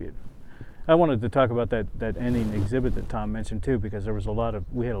contribute. I wanted to talk about that ending exhibit that Tom mentioned too, because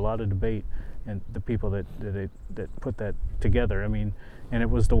we had a lot of debate, and the people that put that together. I mean, and it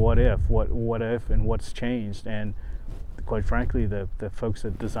was the what if and what's changed. And quite frankly, the folks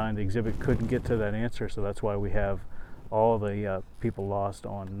that designed the exhibit couldn't get to that answer, so that's why we have all the people lost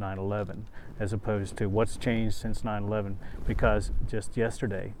on 9/11, as opposed to what's changed since 9/11, because just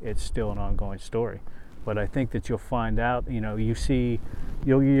yesterday it's still an ongoing story. But I think that you'll find out, you're going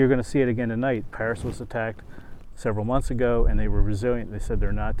to see it again tonight. Paris was attacked several months ago, and they were resilient. They said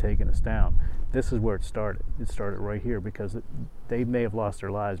they're not taking us down. This is where it started. It started right here, because they may have lost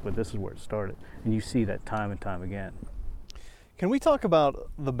their lives, but this is where it started. And you see that time and time again. Can we talk about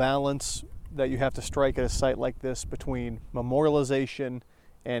the balance that you have to strike at a site like this between memorialization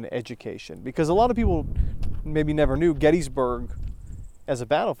and education? Because a lot of people maybe never knew Gettysburg as a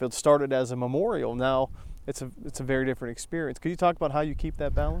battlefield started as a memorial. Now it's a very different experience. Could you talk about how you keep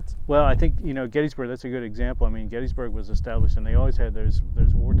that balance? Well, I think, Gettysburg, that's a good example. I mean, Gettysburg was established, and they always had those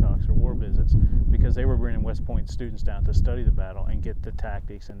war talks or war visits, because they were bringing West Point students down to study the battle and get the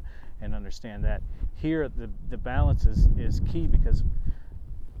tactics and understand that. Here, the balance is key, because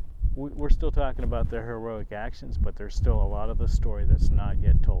we're still talking about their heroic actions, but there's still a lot of the story that's not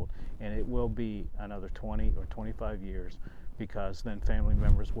yet told. And it will be another 20 or 25 years, because then family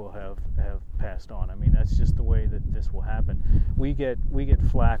members will have passed on. I mean, that's just the way that this will happen. We get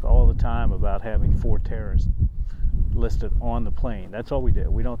flack all the time about having 4 terrorists listed on the plane. That's all we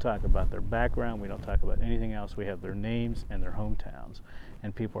do. We don't talk about their background. We don't talk about anything else. We have their names and their hometowns.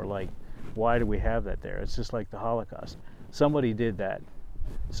 And people are like, why do we have that there? It's just like the Holocaust. Somebody did that.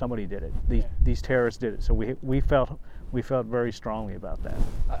 Somebody did it. These terrorists did it. So we felt very strongly about that.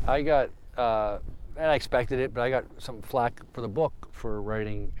 I got, and I expected it, but I got some flack for the book for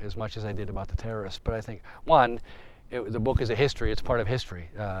writing as much as I did about the terrorists. But I think, one, the book is a history. It's part of history.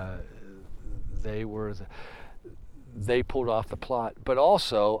 They pulled off the plot. But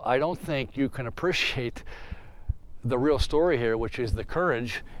also, I don't think you can appreciate the real story here, which is the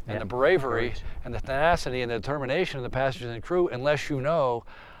courage and the bravery and the tenacity and the determination of the passengers and crew, unless you know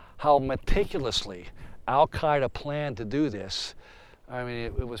how meticulously Al-Qaeda planned to do this. I mean,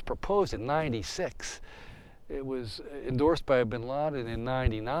 it was proposed in '96. It was endorsed by bin Laden in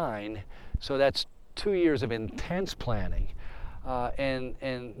 '99. So that's 2 years of intense planning.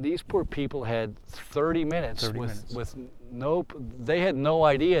 And these poor people had 30 minutes with they had no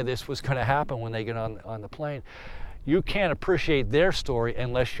idea this was going to happen when they get on the plane. You can't appreciate their story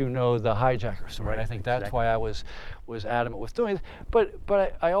unless you know the hijacker story. Right. I think that's why I was adamant with doing it.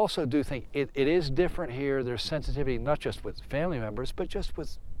 But I also do think it is different here. There's sensitivity not just with family members, but just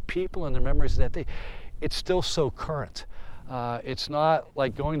with people and their memories of that day. It's still so current. It's not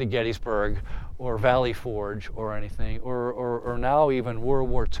like going to Gettysburg or Valley Forge or anything, or now even World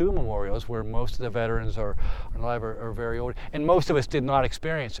War II memorials, where most of the veterans are alive are very old, and most of us did not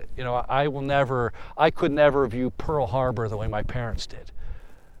experience it. I could never view Pearl Harbor the way my parents did.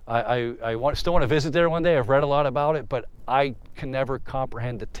 I still want to visit there one day. I've read a lot about it, but I can never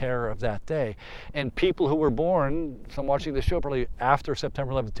comprehend the terror of that day. And people who were born, some watching the show probably after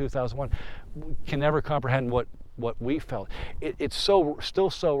September 11, 2001, can never comprehend what we felt. It's still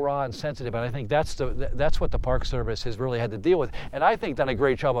so raw and sensitive, and I think that's what the Park Service has really had to deal with. And I think done a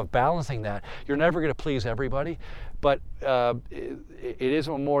great job of balancing that. You're never going to please everybody, but it is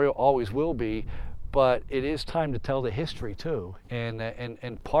a memorial, always will be. But it is time to tell the history too,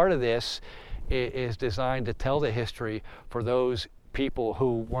 and part of this is designed to tell the history for those people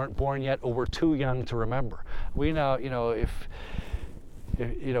who weren't born yet or were too young to remember. We now, if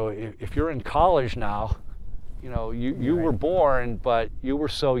you're in college now, you were born, but you were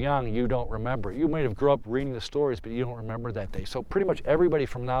so young you don't remember. You might have grew up reading the stories, but you don't remember that day. So pretty much everybody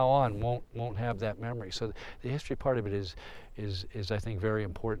from now on won't have that memory. So the history part of it is I think very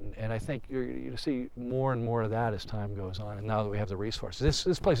important, and I think you see more and more of that as time goes on. And now that we have the resources,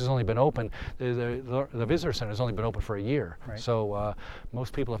 this place has only been open. The visitor center has only been open for a year, right. So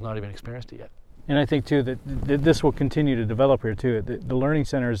most people have not even experienced it yet. And I think too that this will continue to develop here too. The Learning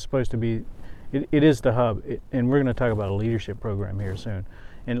Center is supposed to be. It is the hub, and we're going to talk about a leadership program here soon,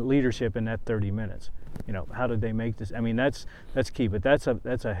 and leadership in that 30 minutes. How did they make this? I mean, that's key, but that's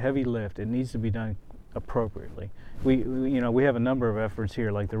a heavy lift. It needs to be done appropriately. We have a number of efforts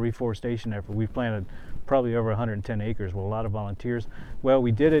here, like the reforestation effort. We've planted probably over 110 acres with a lot of volunteers. Well,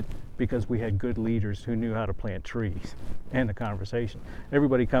 we did it because we had good leaders who knew how to plant trees. And the conversation.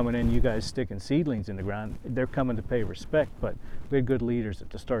 Everybody coming in, you guys sticking seedlings in the ground, they're coming to pay respect, but we had good leaders at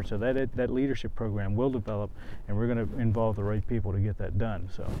the start. So that leadership program will develop, and we're going to involve the right people to get that done.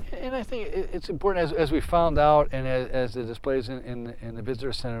 So. And I think it's important, as we found out, and as the displays in the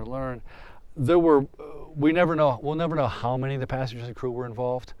visitor center learned, there were we'll never know how many of the passengers and crew were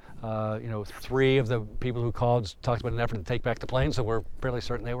involved. 3 of the people who called talked about an effort to take back the plane, so we're fairly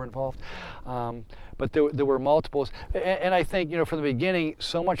certain they were involved. But there were multiples, and I think from the beginning,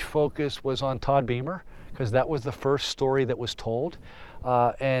 so much focus was on Todd Beamer because that was the first story that was told.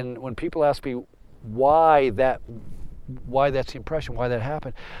 And when people ask me why that's the impression, why that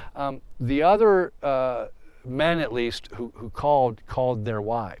happened, the other men at least who called their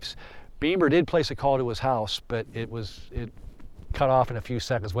wives. Beamer did place a call to his house, but it cut off in a few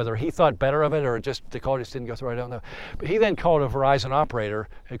seconds. Whether he thought better of it or just the call just didn't go through, I don't know. But he then called a Verizon operator.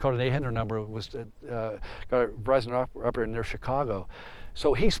 He called an 800 number. It was got a Verizon operator near Chicago.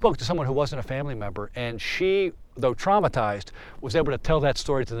 So he spoke to someone who wasn't a family member, and she, though traumatized, was able to tell that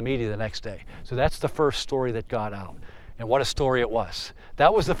story to the media the next day. So that's the first story that got out, and what a story it was.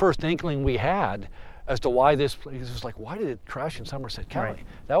 That was the first inkling we had as to why this was like, why did it crash in Somerset County? Right.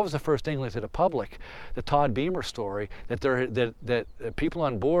 That was the first inkling to the public, the Todd Beamer story, that people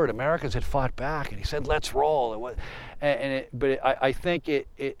on board, Americans, had fought back, and he said, "Let's roll." But I think it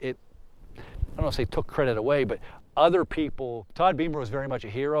I don't want to say took credit away, but other people, Todd Beamer was very much a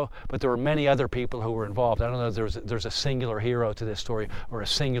hero, but there were many other people who were involved. I don't know if there's a singular hero to this story or a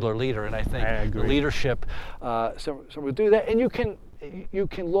singular leader, and I think the leadership, so we do that, and you can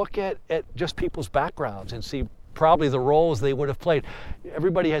look at just people's backgrounds and see probably the roles they would have played.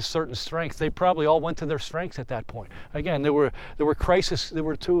 Everybody has certain strengths. They probably all went to their strengths at that point. Again, there were an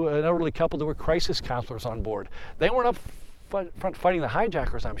elderly couple, there were crisis counselors on board. They weren't up front fighting the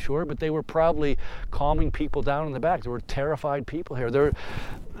hijackers, I'm sure, but they were probably calming people down in the back. There were terrified people here. There were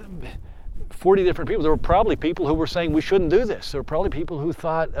 40 different people. There were probably people who were saying we shouldn't do this. There were probably people who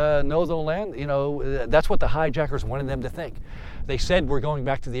thought, no, they'll land. That's what the hijackers wanted them to think. They said we're going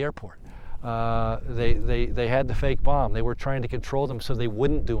back to the airport. They had the fake bomb. They were trying to control them so they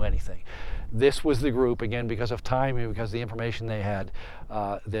wouldn't do anything. This was the group, again, because of time and because of the information they had,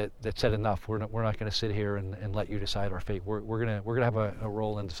 that said enough. We're not going to sit here and let you decide our fate. We're going to have a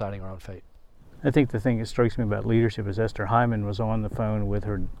role in deciding our own fate. I think the thing that strikes me about leadership is Esther Hyman was on the phone with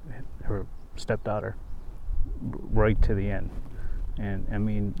her stepdaughter right to the end. And I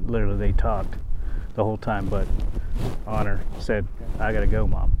mean, literally they talked the whole time, but Honor said, "I gotta go,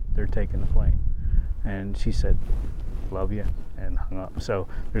 Mom. They're taking the plane." And she said, "Love you," and hung up. So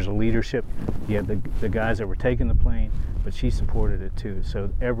there's a leadership. You have the guys that were taking the plane, but she supported it too. So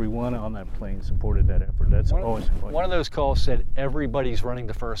everyone on that plane supported that effort. That's always important. One of those calls said everybody's running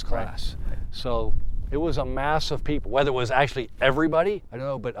to first class. Right. So it was a mass of people. Whether it was actually everybody, I don't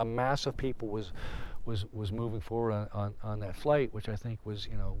know, but a mass of people was moving forward on that flight, which I think was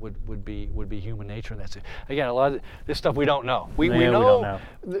would be human nature. And that's it. Again, a lot of this stuff we don't know. We know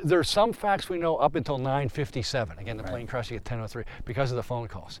there's some facts we know up until 9:57. Again, the plane crashing at 10:03 because of the phone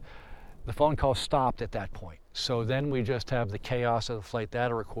calls. The phone calls stopped at that point. So then we just have the chaos of the flight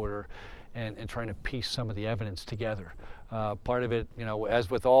data recorder and trying to piece some of the evidence together. Part of it,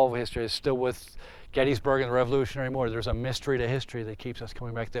 as with all history, is still with Gettysburg and the Revolutionary War. There's a mystery to history that keeps us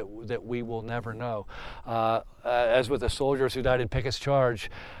coming back that we will never know. As with the soldiers who died in Pickett's Charge,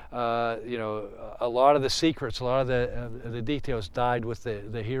 a lot of the secrets, a lot of the details died with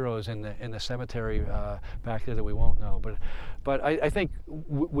the heroes in the cemetery back there that we won't know. But I think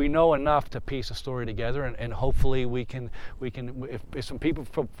we know enough to piece a story together, and hopefully we can if some people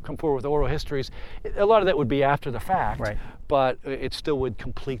come forward with oral histories, a lot of that would be after the fact, right. But it still would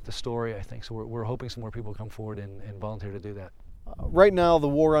complete the story, I think. So we're hoping some more people come forward and volunteer to do that. Right now, the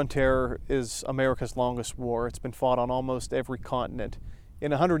War on Terror is America's longest war. It's been fought on almost every continent.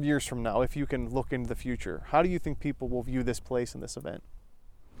 In 100 years from now, if you can look into the future, how do you think people will view this place and this event?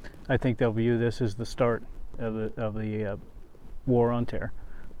 I think they'll view this as the start of the War on Terror.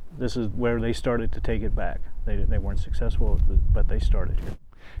 This is where they started to take it back. They weren't successful, but they started here.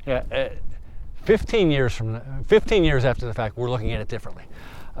 Yeah, 15 years after the fact, we're looking at it differently.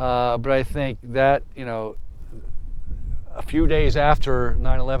 But I think that a few days after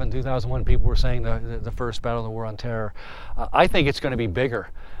 9/11, 2001, people were saying the first battle of the War on Terror. I think it's going to be bigger.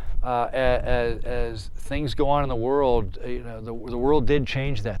 As things go on in the world, the world did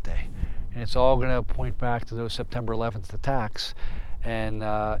change that day. And it's all going to point back to those September 11th attacks. And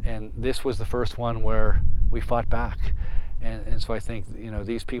this was the first one where we fought back. And so I think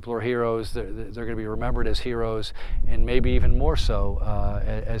these people are heroes. They're going to be remembered as heroes, and maybe even more so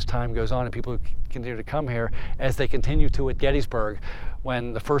as time goes on and people continue to come here, as they continue to at Gettysburg,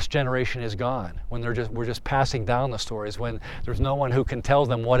 when the first generation is gone, when we're just passing down the stories, when there's no one who can tell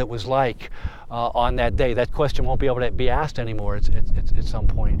them what it was like on that day. That question won't be able to be asked anymore at some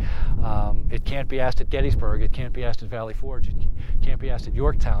point. It can't be asked at Gettysburg. It can't be asked at Valley Forge. It can't be asked at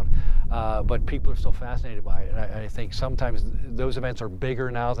Yorktown. but people are still fascinated by it. And I think sometimes those events are bigger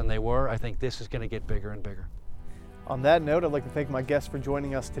now than they were. I think this is going to get bigger and bigger. On that note, I'd like to thank my guests for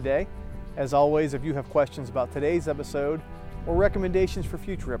joining us today. As always, if you have questions about today's episode or recommendations for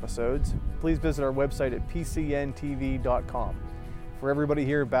future episodes, please visit our website at pcntv.com. For everybody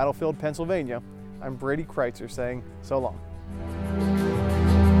here at Battlefield, Pennsylvania, I'm Brady Kreitzer saying so long.